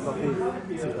in, drink coffee,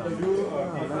 sit down.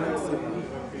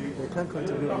 can't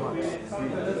contribute much.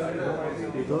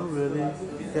 We don't really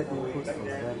get inputs from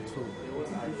them too.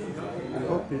 We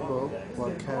hope people who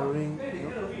are carrying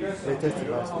latest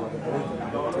device who are very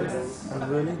innovative and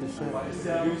willing to share.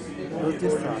 Because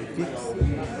these are geeks,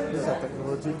 these are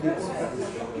technology geeks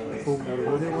whom we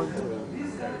really want to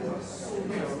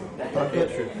target.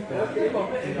 We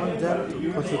want them to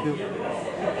contribute.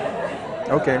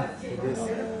 Okay. To this.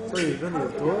 So even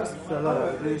if those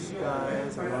fellow rich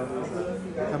guys and all those,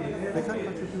 they can't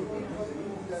contribute.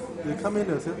 They come in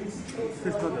and say, this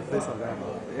is not the place for them.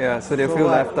 Yeah, so they feel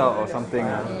left out or something.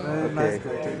 Very nice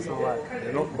gadget, so what?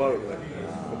 They're not part of like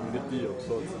community of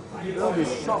sorts. They'll be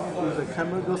shocked if the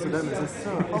camera goes to them and says,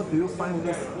 sir, how do you find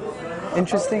this?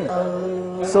 Interesting.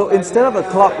 So instead of a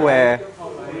club where,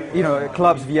 you know, a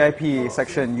club's VIP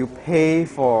section, you pay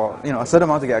for, you know, a certain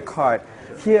amount to get a card,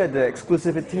 here the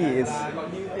exclusivity is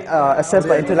assessed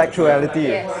by intellectuality.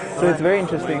 Yes. So it's very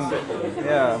interesting.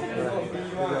 Yeah.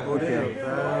 Okay.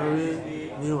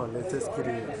 Very new and latest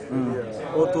kitty.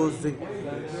 Auto Zinc.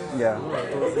 Yeah.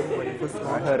 Auto Zinc when it first launched.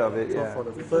 I heard of it, so yeah. for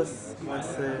the first, let's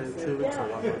say, 3 weeks or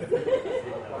 1 month,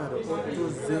 the Auto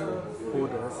Zinc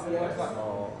holders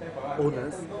or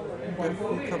owners can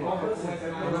free cup of coffee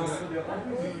on us.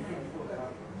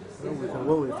 You know, we can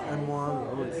work with M1, we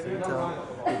work with Intel,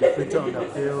 we can print out on their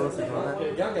pills and all that. If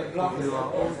you are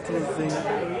Auto Zinc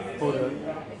holder,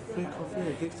 free coffee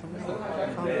at Geek Terminal.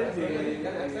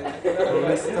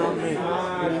 Barista made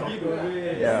free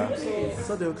coffee. Yeah.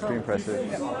 So they'll come. Pretty impressive.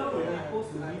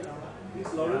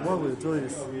 And what we do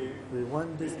is we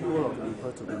want this pool of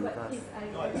people to be with us.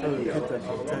 So we keep the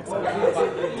contacts. So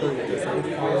if there's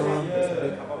any problem, there's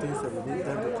any things that we need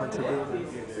them to contribute.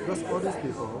 Because all these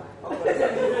people, for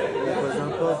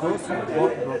example, those who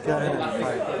bought Nokia N95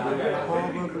 will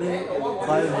probably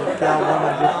buy Nokia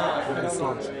 100 when it's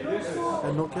launched.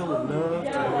 And Nokia would love to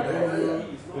know that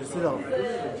instead of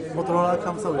Motorola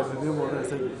comes out with a new model and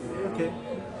say, okay,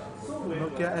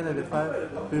 Nokia N95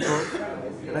 people,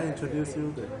 can I introduce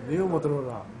you to the new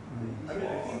Motorola?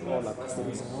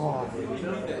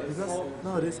 Because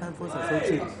nowadays handphones are so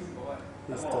cheap.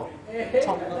 It's the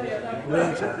top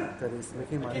range that is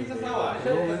making money. The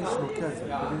low range Nokia is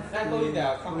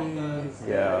pretty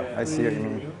free. Yeah, I see what you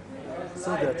mean. So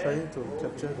they're trying to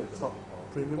capture the top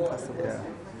premium customers.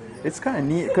 Yeah. It's kind of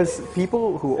neat because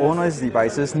people who own these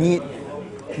devices need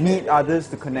others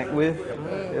to connect with.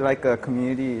 They're like a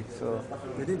community. So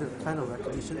they need a kind of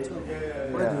recognition too.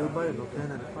 Why do you buy a Nokia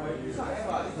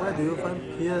 95? Why do you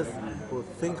find peers who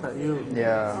think like you?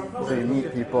 yeah, so you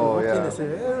meet people. You walk in Yeah. and say,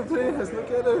 everybody has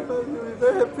Nokia 95, you'll be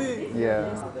very happy.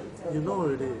 Yeah. You know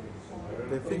already.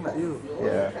 They think like you.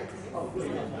 Yeah.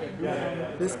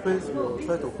 This place will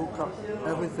try to hook up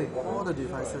everything, all the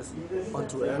devices,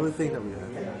 onto everything that we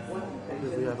have.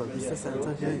 If we have a business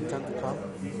center here in time to come,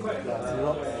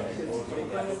 Xerox,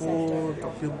 full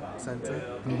document center,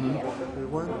 we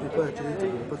want people actually to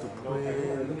be able to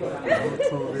print, go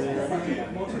through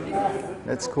it.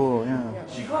 That's cool. Yeah.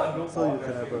 So you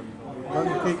can have a 1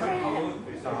 gig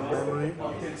memory,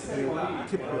 you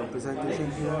keep your presentation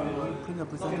here, you want to print a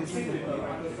presentation, you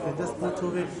can just go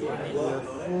through it. We have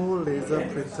full laser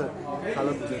printed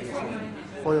color presentation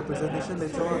for your presentation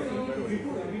later on.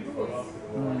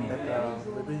 And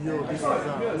maybe you will be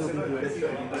Cesar, you will be Buick.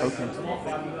 Okay.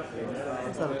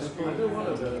 These are the people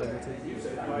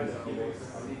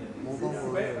mobile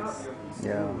warriors.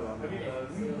 Yeah.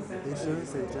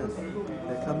 Insurance agents,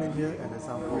 they come in here and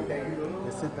example,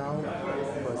 they sit down,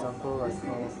 for example, like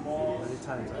many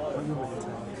times, I call you many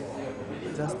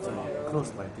times, just to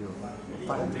close my deal,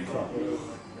 500K.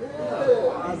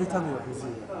 Every time you're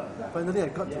busy. Finally I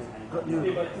got you.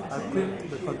 I print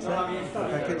the contract, the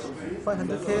package,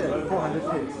 500K and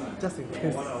 400K, just in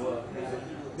case.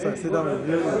 So I sit down with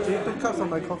you, you drink 2 cups of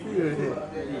my coffee already.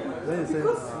 Then you say,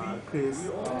 Chris,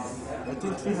 I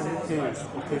think 300K is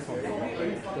okay for me.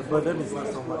 The burden is not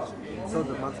so much. So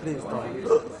the monthly installment.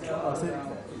 I say,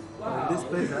 in this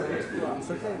place,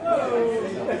 it's okay.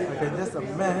 I can just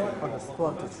amend on the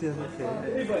spot to 300K.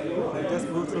 I just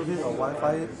go through it or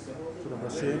Wi-Fi to the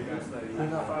machine,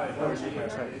 bring up my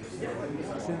check.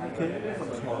 300K, okay,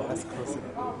 let's close it.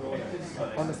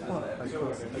 On the spot, I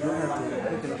close. I don't have to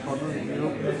make an appointment with you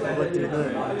over dinner.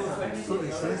 So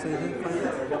insurance agent finds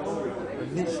a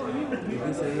niche in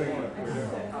this area.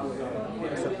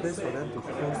 It's a place for them to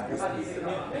close business.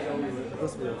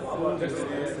 Because we are full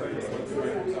business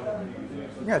services.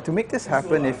 Yeah, to make this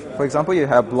happen, if, for example, you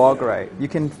have a blog, right, you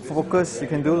can focus, you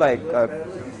can do like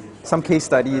some case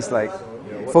studies, like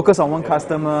focus on one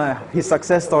customer, his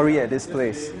success story at this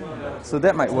place. So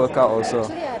that might work out also.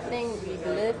 Actually, I think we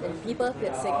live in people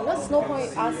feel sick. Because there's no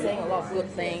point us saying a lot of good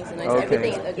things. You know, it's Okay.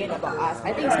 everything is again about us.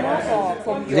 I think it's more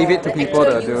from your Leave it to the people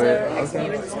actual to do user it. Okay.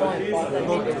 experience is more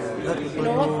important. You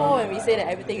know what for when we say that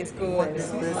everything is good. What this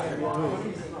place can do,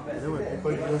 and then when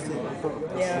people use it, people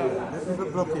appreciate it. Then people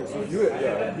block it. You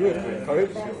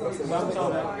encourage your customers.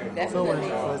 So when,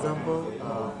 for example,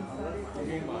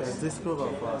 there's this group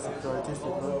of security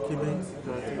people, Kiming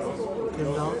security,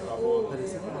 came down, and they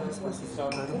said, oh, this place is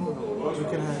incredible. No? We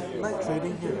can have night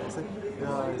trading here. I said,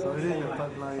 yeah, it's already in the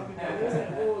pipeline.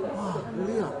 Wow,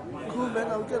 really? Cool, man,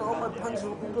 I'll get all my punch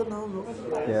from people now. Look.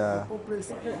 Yeah. Whole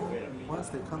place. Once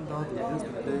they come down, they use the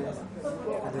place,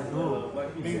 and they know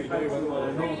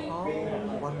how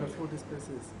wonderful this place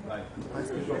is. Nice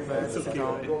people there, sit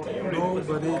down,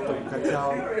 nobody to catch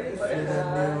out, CNN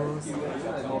News,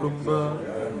 Bloomberg,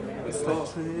 it's like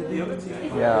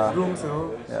trading Yeah. rooms, you know.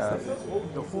 Yeah. It's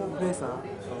like the whole place,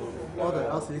 all the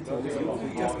LCD TVs,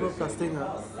 they just broadcasting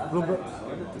Bloomberg.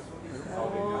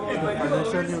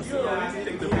 Financial news for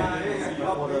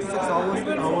the 6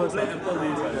 hours, they're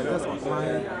just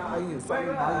online, buying and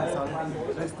selling.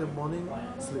 Next the morning,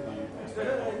 sleep.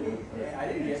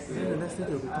 Then the next day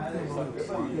they'll be talking about this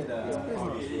place.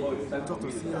 Talk to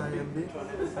CIMB.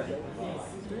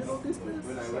 Do you know this place?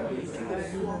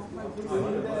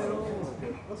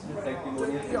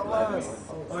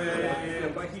 Oh yeah,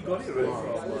 but he got it right.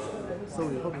 So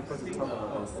we hope people to talk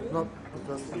about this, not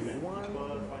because we want to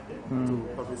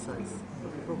publicize, but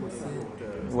people who see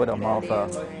the Word of mouth.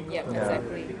 Yep,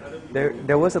 exactly.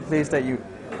 There was a place that you,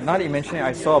 now that you mention it,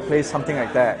 I saw a place something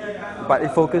like that, but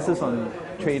it focuses on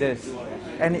traders,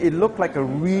 and it looked like a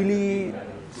really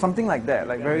something like that,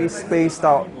 like very spaced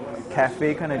out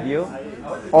cafe kind of deal.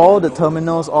 All the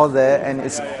terminals all there, and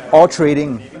it's all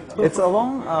trading. It's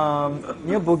along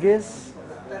near Bugis,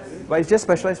 but it's just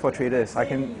specialized for traders.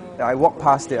 I walk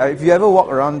past it. If you ever walk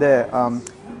around there,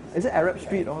 is it Arab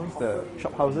Street owns the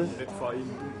shop houses?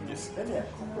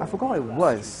 I forgot what it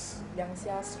was.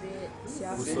 Yangxia Street,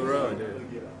 Xia Street. Busora there.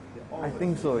 I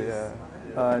think so, yeah.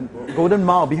 Golden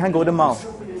Mile, behind Golden Mile.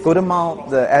 Golden Mile,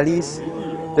 the alleys,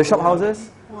 the shop houses,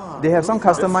 they have some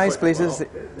customized places,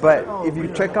 but if you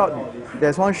check out,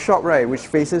 there's one shop, right, which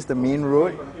faces the main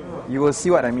road, you will see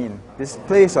what I mean. This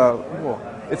place,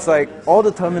 it's like all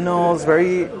the terminals,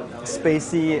 very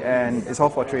spacey, and it's all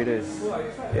for traders.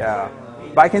 Yeah.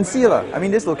 But I can see, I mean,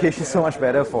 this location is so much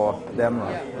better for them.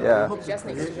 Yeah. Just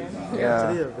next to them. Yeah.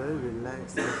 Actually, very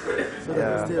relaxed. So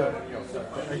that we still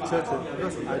actually,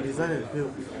 because I designed and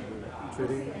built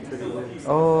trading rooms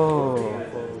for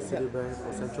Citibank,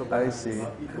 for Central Bank, I see.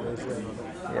 Malaysia and all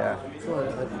that. Yeah. So I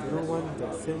don't want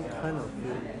the same kind of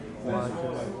feel.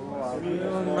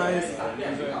 Real nice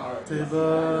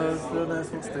tables, real nice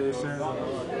workstations,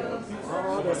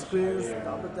 all the screens,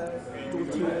 double deck, 2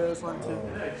 tiers, 1 tier.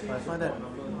 I find that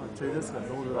traders have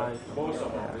no life.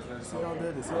 See down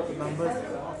there, they see all the numbers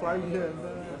flying here and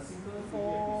there.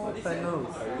 4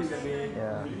 panels.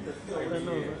 Yeah. 4 panels. I don't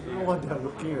know what they are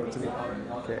looking at actually.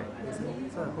 Okay.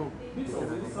 So I hope they can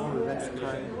have a more relaxed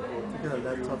time, taking a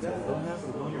laptop that they don't have.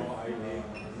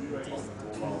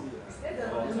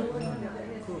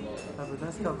 Cool. Have a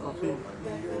nice cup of coffee.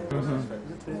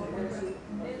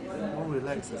 More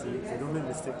relaxed, they don't make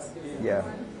mistakes. Yeah.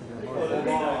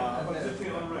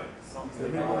 They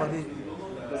make more money.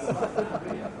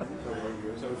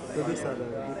 So these are the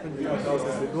different details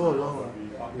as we go along.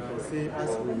 You can see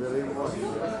us revealing more and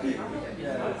more,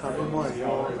 becoming more and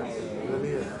more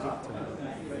really a geek terminal.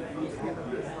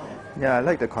 Yeah, I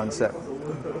like the concept.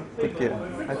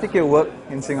 I think it'll work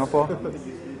in Singapore.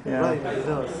 Yeah. Right in the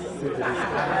middle of CBD.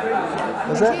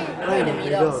 What's that? Right in the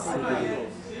middle of CBD.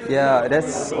 Yeah,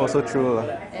 that's also true.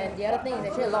 And the other thing is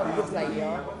actually a lot of groups like you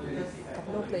have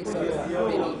no place to do,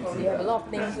 really. They have a lot of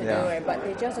things to do, right? But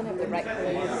they just don't have the right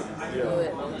place to do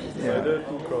it. Either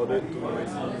too crowded, too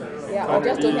noisy. Yeah, or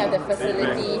just don't have the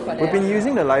facility for that. We've been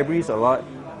using the libraries a lot,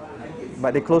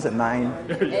 but they close at 9.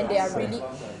 And they are really...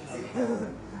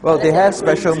 Well, they have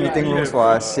special meeting rooms for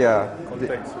us, yeah.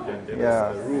 Context,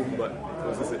 Yeah. the room, but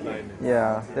closes at 9.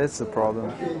 Yeah, that's the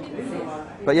problem.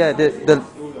 But yeah, the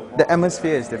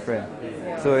atmosphere is different.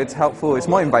 So it's helpful, it's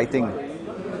more inviting.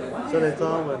 So later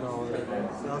on when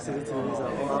our LCD TVs are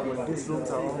all up, when these rooms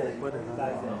are all open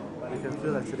and we can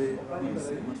feel actually we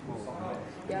see much more.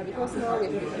 Yeah, because now we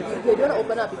don't want to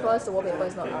open up because the wallpaper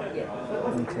is not up yet.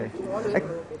 Okay.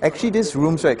 Actually, these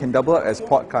rooms, right, can double up as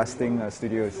podcasting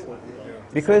studios.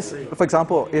 Because, for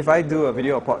example, if I do a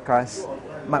video or podcast,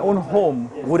 my own home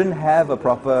wouldn't have a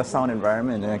proper sound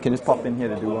environment, and I can just pop in here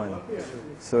to do one.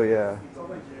 So yeah,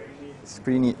 it's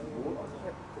pretty neat.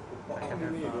 can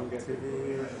have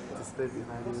TV display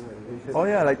behind you. And you can Oh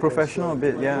yeah, like professional a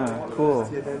bit. Yeah, cool.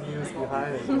 see the news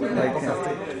behind. Like,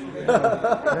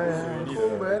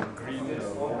 Cool, man.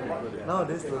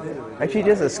 Nowadays, no need already. actually,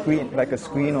 just a screen, like a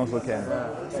screen also can.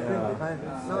 Screen behind.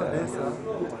 Nowadays,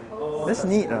 That's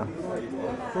neat.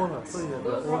 phone, so you have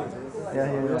your own.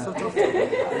 Yeah, We also just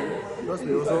because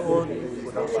we also own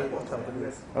production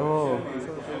companies. Oh. So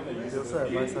we also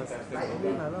advise us.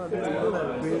 Nowadays, we don't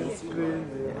have green screen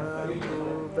behind,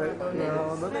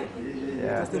 background.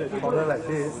 Yeah. Just in a corner like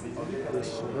this, which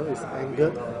is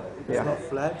angled, it's not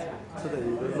flat, so that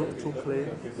you don't look too plain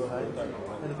behind,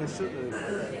 and you can shoot the.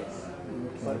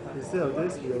 But instead of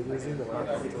this, we are using the bar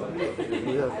counter.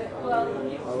 We have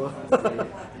our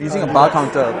Using a bar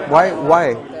counter.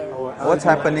 Why? What's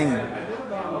happening?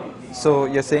 So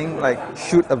you're saying like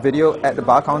shoot a video at the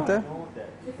bar counter?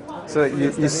 So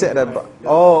you sit at a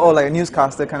like a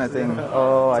newscaster kind of thing.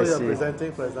 Oh, I so see. you're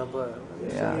presenting, for example,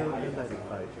 Yeah.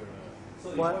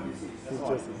 what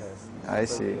features it has. I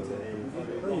see.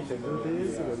 So you can do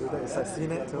this, you can do that. It's like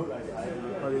CNET too.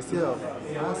 But instead of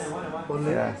us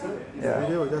only, the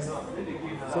video will just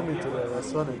zoom into the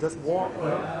restaurant and just walk. So,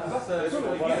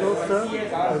 sir,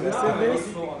 have you seen this?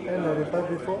 N95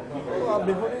 before? Oh, I've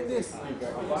been holding this.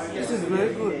 This is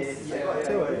very good.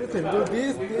 So you can do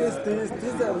this,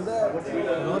 and that.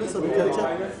 And all this will be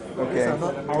captured. These are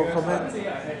not our comments.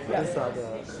 These are the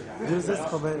users'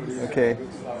 comments. Okay.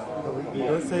 We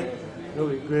don't say,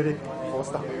 we grade it 4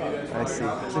 star. I see.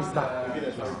 3 star.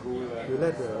 We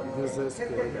let the users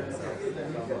grade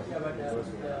themselves.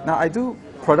 Now I do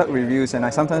product reviews and I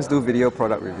sometimes do video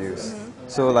product reviews.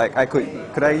 So like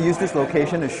could I use this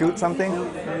location to shoot something?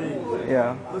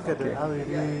 Yeah. Look at the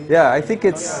LED. Yeah, I think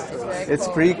it's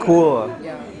pretty cool.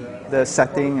 The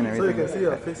setting and So you everything. can see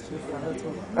your face shift color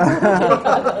too.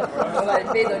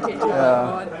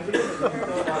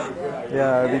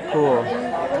 Yeah, it'd be cool.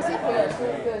 Obviously here, so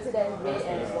then red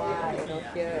and white,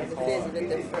 here the face is a bit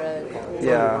different.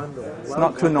 Yeah, it's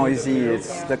not too noisy.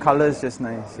 It's the colors just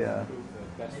nice. Yeah,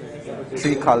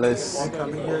 3 colors.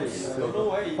 Coming here is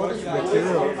all this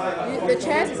material. The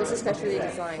chairs is also specially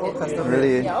designed.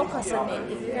 Really? Yeah, all custom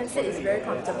made. If you can sit, it's very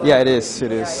comfortable. Yeah, it is.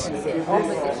 It is. All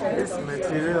positions. This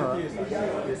material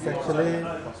is actually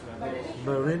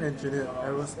marine engineered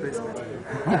aerospace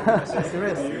material.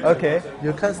 Serious. Okay.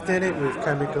 You can't stain it with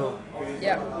chemical.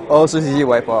 Yeah. Oh, so it's easy to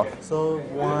wipe off. So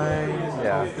wine,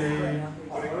 coffee.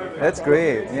 That's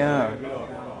great. Yeah.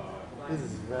 This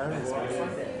is very expensive.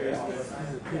 This is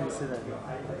PVC like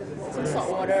So salt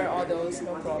water, all those,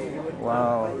 no problem.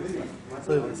 Wow.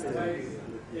 So it will stay.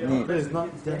 Neat. So it's not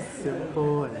just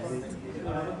simple and neat.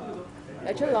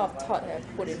 Actually, a lot of thought have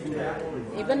put into it.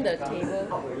 Even the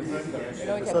table, you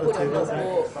can So the put a tables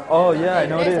notebook. Oh yeah, I That's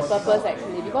noticed. the purpose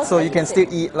actually. Because So you can still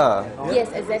eat lah.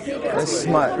 Yes, exactly. That's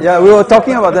smart. Yeah, we were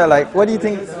talking about that. Like, what do you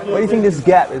think this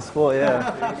gap is for? Yeah.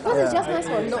 Because it's just nice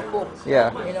for a notebook. Yeah.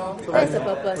 That's the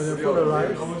purpose. When you put the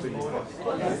rice,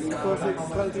 first it's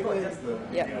slightly clean.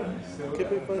 Yeah. Keep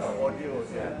it first.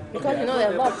 Because there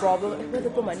are a lot of problems. Where to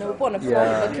put my notebook on the floor,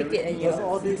 people kick it and Because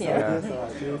all these ideas yeah. are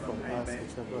actually from us who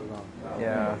travel around.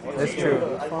 Yeah, that's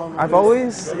true. I've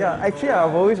always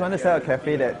wanted to start a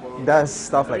cafe that does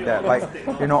stuff like that. Like,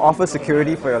 offer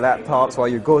security for your laptops while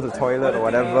you go to the toilet or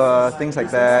whatever, things like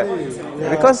that.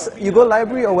 Because you go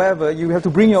library or wherever, you have to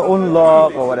bring your own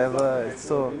lock or whatever.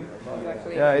 So,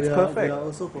 yeah, it's perfect. We are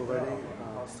also providing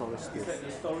storage space.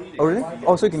 Oh really?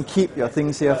 Also, you can keep your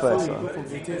things here first. So you go for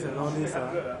meetings and all this, you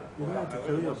don't have to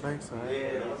carry your bags, right? You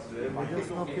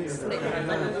just not pay the you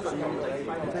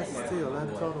just stay your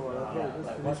laptop or whatever, you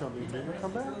just finish your meeting, you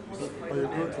come back, or you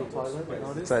go to toilet and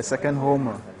all this. It's like second home.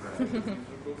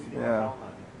 Yeah.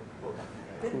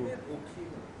 Cool.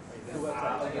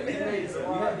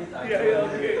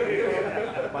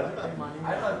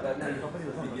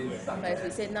 But as we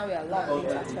said, now we are a lot of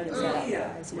things trying to set up.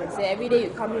 As you can say, every day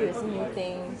you come here, you see new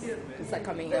things. It's like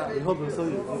coming out. We hope also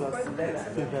you give us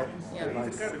feedback,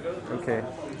 advice, Okay.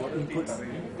 or inputs.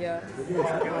 Yeah. Maybe it's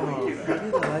like, maybe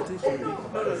the lighting should be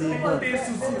dimmer.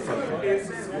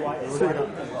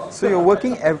 So you're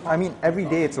working, every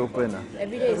day it's open?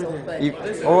 Every day is open.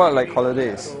 Or what, like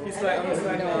holidays?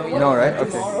 No, No, right?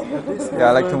 Okay.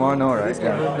 Yeah, like tomorrow, no, right?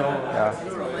 Yeah. It's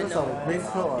for Monday most of the main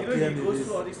crowd are PM movies.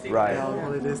 Right. They are on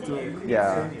holidays too.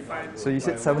 Yeah. So you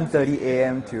said 7:30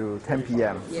 a.m. to 10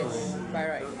 p.m. Yes, by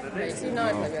right. But you see now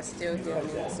it's like we're still dealing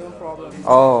with Zoom problems.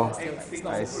 Oh, It's still like, it's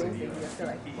not I a see. great thing. We're still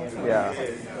like, Yeah.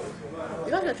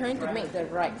 because we're trying to make the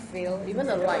right feel, even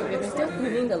the light, we've been still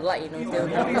tuning the light, you know,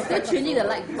 we're still changing the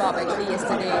light bulb actually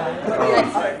yesterday.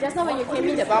 Like, just now when you came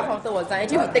in, the bar counter was down.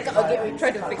 Actually, we take out again, we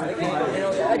try to fix it again. You know,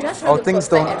 we're just trying to things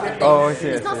perfect don't- everything. oh, okay,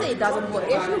 It's not okay. saying it doesn't work,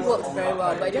 it actually works very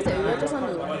well, but just that we just want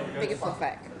to make it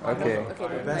perfect. Okay. Okay,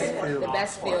 the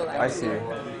best feel. Like, I see.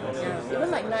 yeah. Even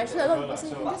like nice, a lot of people say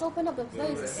you can just open up the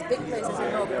place, it's a big place. I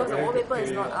say no, because the wallpaper is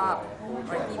not up, or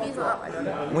TV's not up, I don't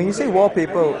know. When you say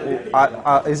wallpaper,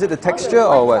 is it the texture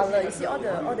All the or white what? Color. You see all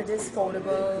the this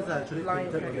foldable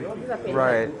lines. These are painted.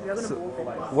 Right. We're gonna So, move it.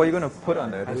 what are you gonna put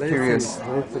on there? Just Lazy, curious.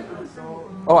 very thick.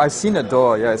 Oh, I've seen the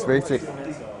door. Yeah, it's very thick.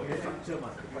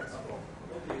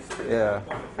 Yeah.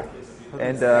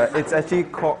 And it's actually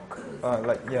cork.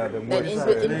 Like yeah, the And wood. in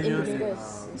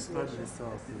Prime Minister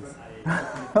office.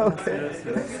 Okay.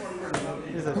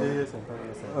 These are days and Prime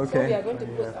Minister. So we Okay. are going to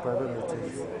put Private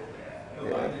meetings.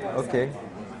 Okay.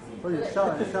 Oh, you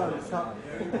shout and shout and shout.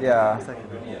 Yeah. It's like,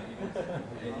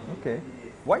 Okay.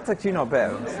 White's actually not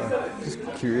bad. So just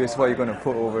curious what you're gonna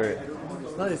put over it.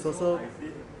 now it's also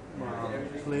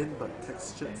plain but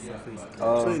textured surface.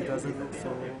 Oh. So it doesn't look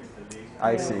so.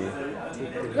 I see.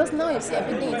 because now you see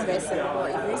everything is very simple.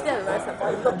 If you instead of very simple,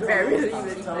 it looks really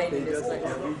plain in this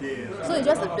place. So it's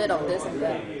just a bit of this and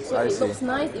that. So I it see. looks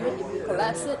nice even if you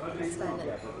collapse it, it's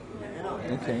standard.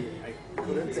 Okay.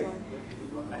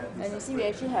 And you see, we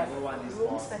actually have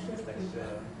rooms specially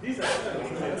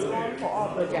for all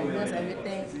projectors,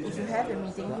 everything. If you have a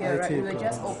meeting here, right, we will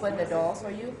just open the doors for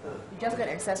you. You just get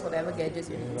access whatever gadgets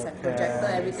you need, like projector,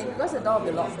 everything. Because the door will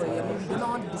be locked for you. I mean, we do not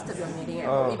want to disturb your meeting.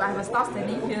 If I have a staff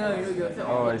standing here, you'll feel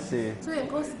Oh, I see. So you can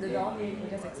close the door, you can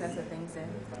just access the things there.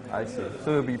 I see.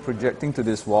 So you'll be projecting to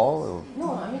this wall? Or?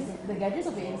 No, I mean, the gadgets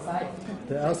will be inside.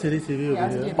 The LCD TV will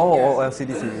be here. Oh,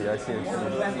 LCD TV. I see. We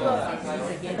have a lot of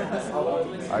TVs again in this wall.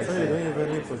 I So you see. don't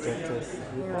even need projectors.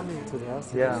 You come into the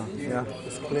LCD. Yeah. Yeah.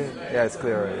 It's clear. Yeah, it's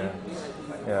clear. Right?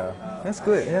 Yeah. Yeah. That's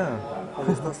good. Yeah. And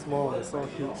it's not small, it's not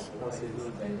huge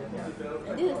LCD.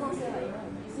 And this is not say like,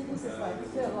 you see, this is like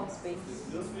still a lot of space.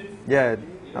 Yeah.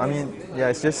 I mean, yeah.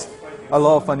 It's just a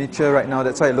lot of furniture right now.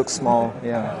 That's why it looks small.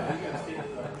 Yeah.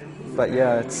 But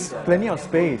yeah, it's plenty of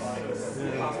space.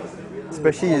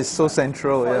 Especially it's so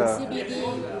central. For Yeah. CBD,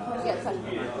 you can't get such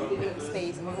big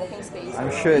space, working space.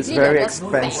 I'm sure it's Usually very they're just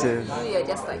expensive. packed. Usually you're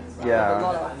just like Yeah. a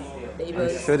lot of I'm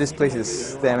tables. sure this place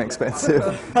is damn expensive.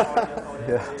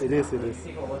 Yeah. It is, it is.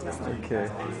 Okay.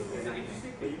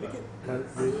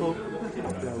 But we hope,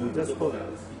 we just hope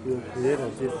we'll create a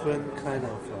different kind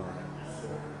of,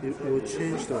 it will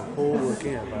change the whole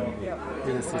working environment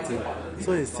in the city.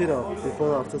 So instead of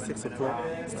people after 6 o'clock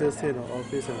still stay in the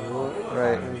office and work,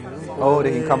 Right. and Oh,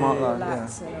 they can come out. Yeah.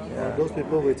 Relax, you know. those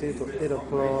people waiting for 8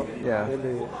 o'clock, Yeah.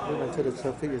 then until the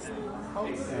traffic is Oh,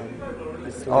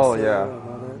 lesser yeah. and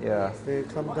all that. Yeah. They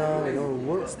come down,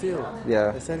 work still.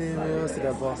 Yeah. They send emails to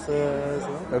their bosses.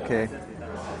 Okay.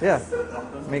 Yeah.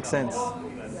 Makes sense.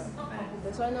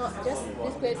 That's why now, just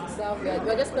this place itself,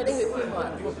 we're just starting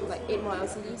with him like 8 more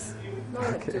LCDs. Now we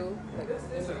have Okay. 2, like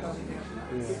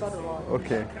before the launch.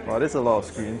 Okay. Wow, there's a lot of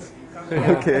screens.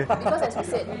 Yeah. Okay. Because as we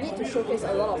said, we need to showcase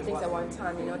a lot of things at one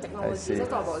time, technology. see. Let's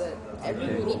talk about that. Every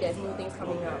Okay. minute there's new things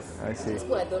coming out. I see. Just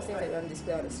put at those things that are on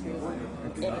display on the screen.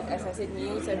 And as I said,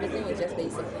 news, everything is just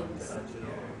basic things.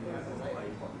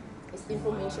 It's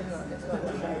information, that's what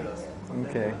I'm sharing this.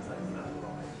 Okay.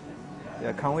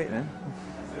 Yeah, can't wait, man.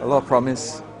 A lot of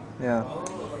promise. Yeah.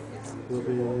 We'll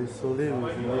be slowly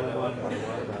reviewing one by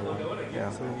one. Yeah.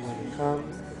 So when it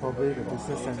comes, probably the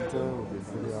business center will be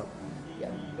fully up. Yeah.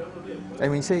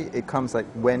 And when you say it comes, like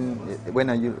when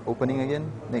are you opening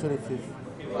again? 25th.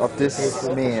 Of this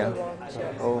May. Yeah?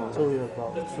 Oh. So we have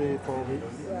about 3-4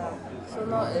 weeks. Yeah. So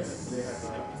now it's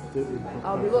Still in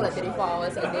I'll be work like 24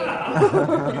 hours a day.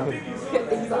 Get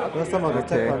things up. Because some of the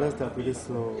Okay. tech partners, they're pretty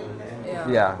slow. Yeah.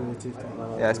 Yeah. Creative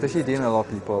technology. Yeah, especially dealing with a lot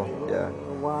of people. Yeah.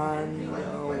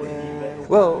 Where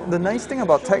Well, the nice thing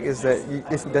about tech is that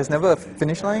there's never a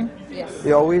finish line. Yes.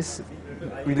 You're always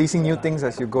releasing new things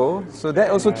as you go. So that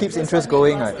also keeps interest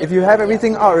going. Right? If you have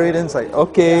everything out already, then it's like,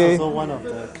 okay. also one of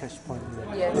the catch points.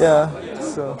 Yes. Yeah.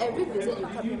 So. Every visit you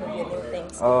come here to get new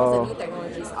things because Oh. the new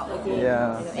technology is out again.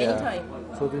 Yeah, yeah. Anytime.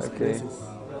 So this Okay. place is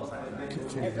keep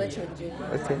changing. Ever changing.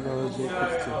 Technology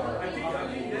keeps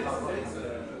changing.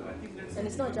 And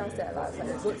it's not just that, it's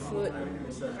like good food,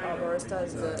 our barista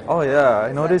is good. Oh yeah,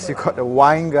 I noticed you got the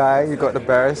wine guy, you got the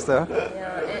barista.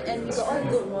 Yeah, and you got all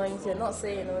good wines here. should not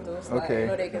say, you know, those like, you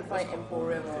know, they can find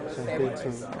Emporium or like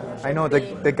Fairmont. I know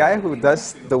the guy who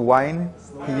does the wine.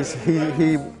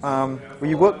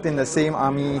 We worked in the same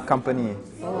army company.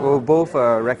 We're both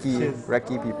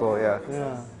recce people.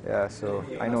 Yeah. So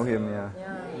I know him. Yeah.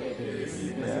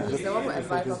 He's the one who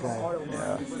advised us on all the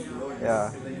wines.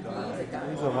 Yeah. He's a guy.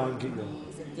 He's a wine geek.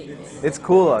 He's a geek. It's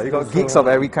cool. You got geeks of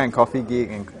every kind, coffee geek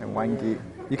and wine geek.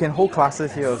 You can hold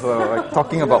classes here as well, like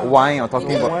talking about wine or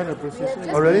talking about... Wine appreciation.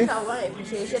 Oh, really? Wine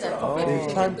appreciation and coffee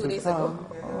appreciation 2 days ago.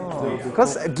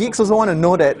 Because geeks also want to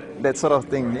know that sort of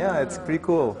thing. Yeah, it's pretty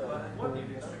cool.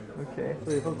 Okay.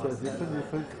 So you talk to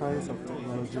different kinds of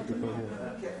technology people here.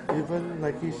 Even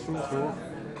Nike shoes,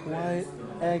 why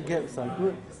air gaps are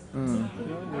good. You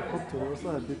hope to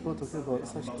also have people talking about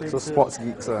such things. So sports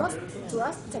geeks are. Because to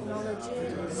us, technology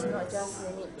is not just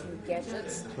limited to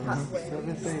gadgets, hardware.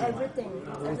 It's everything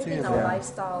in our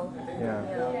lifestyle.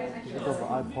 You talk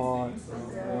about iPod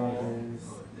nowadays.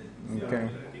 Okay.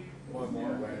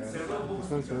 This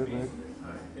one's very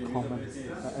common.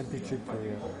 MP3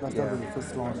 player. Last time when we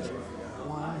first launched.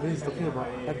 Wow, then he's talking about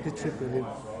MP3 player.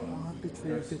 MP3,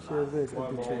 where is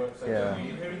MP3? Yeah.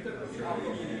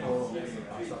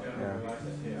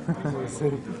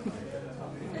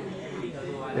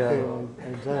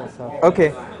 Enjoy yourself. Okay.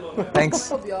 Thanks.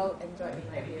 Hope you all enjoyed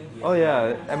the night here. Oh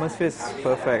yeah, atmosphere is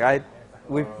perfect.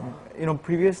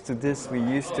 Previous to this, we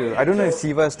used to. I don't know if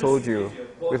Siva has told you.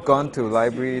 We've gone to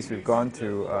libraries. We've gone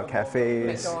to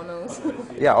cafes. McDonald's.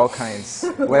 Yeah, all kinds.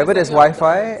 Wherever there's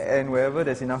Wi-Fi and wherever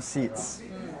there's enough seats.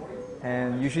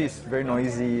 And usually it's very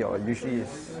noisy, or usually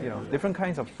it's different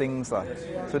kinds of things lah.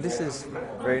 So this is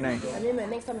very nice. I mean,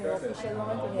 next time you official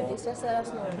launch, when you have this, just let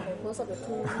us know. You can close up the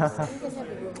two rooms. You guys have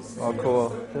the rooms. Oh, cool.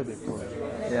 That'd be cool.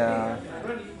 Yeah.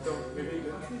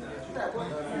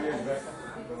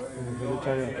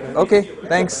 Okay,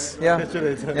 thanks. Yeah. Catch you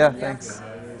later. Yeah, thanks.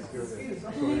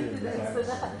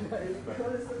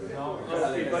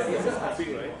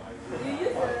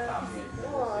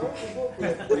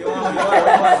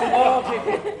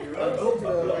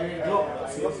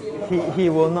 He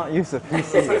will not use the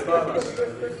PC.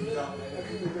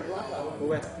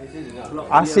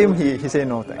 Ask him, he say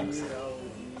no thanks.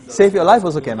 Save your life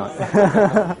also cannot.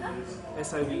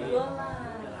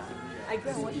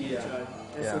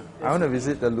 Yeah, I want to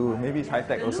visit the loo. Maybe it's high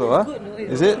tech also, huh?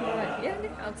 Is it? Yeah,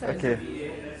 outside. Okay.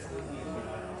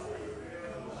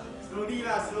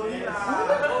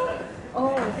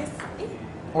 Oh, this.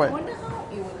 What? I wonder how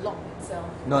it will lock itself.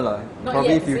 No lah, Not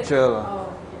probably yet, is it? future lah.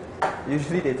 Oh.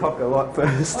 Usually they talk a lot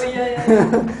first. Oh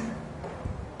yeah.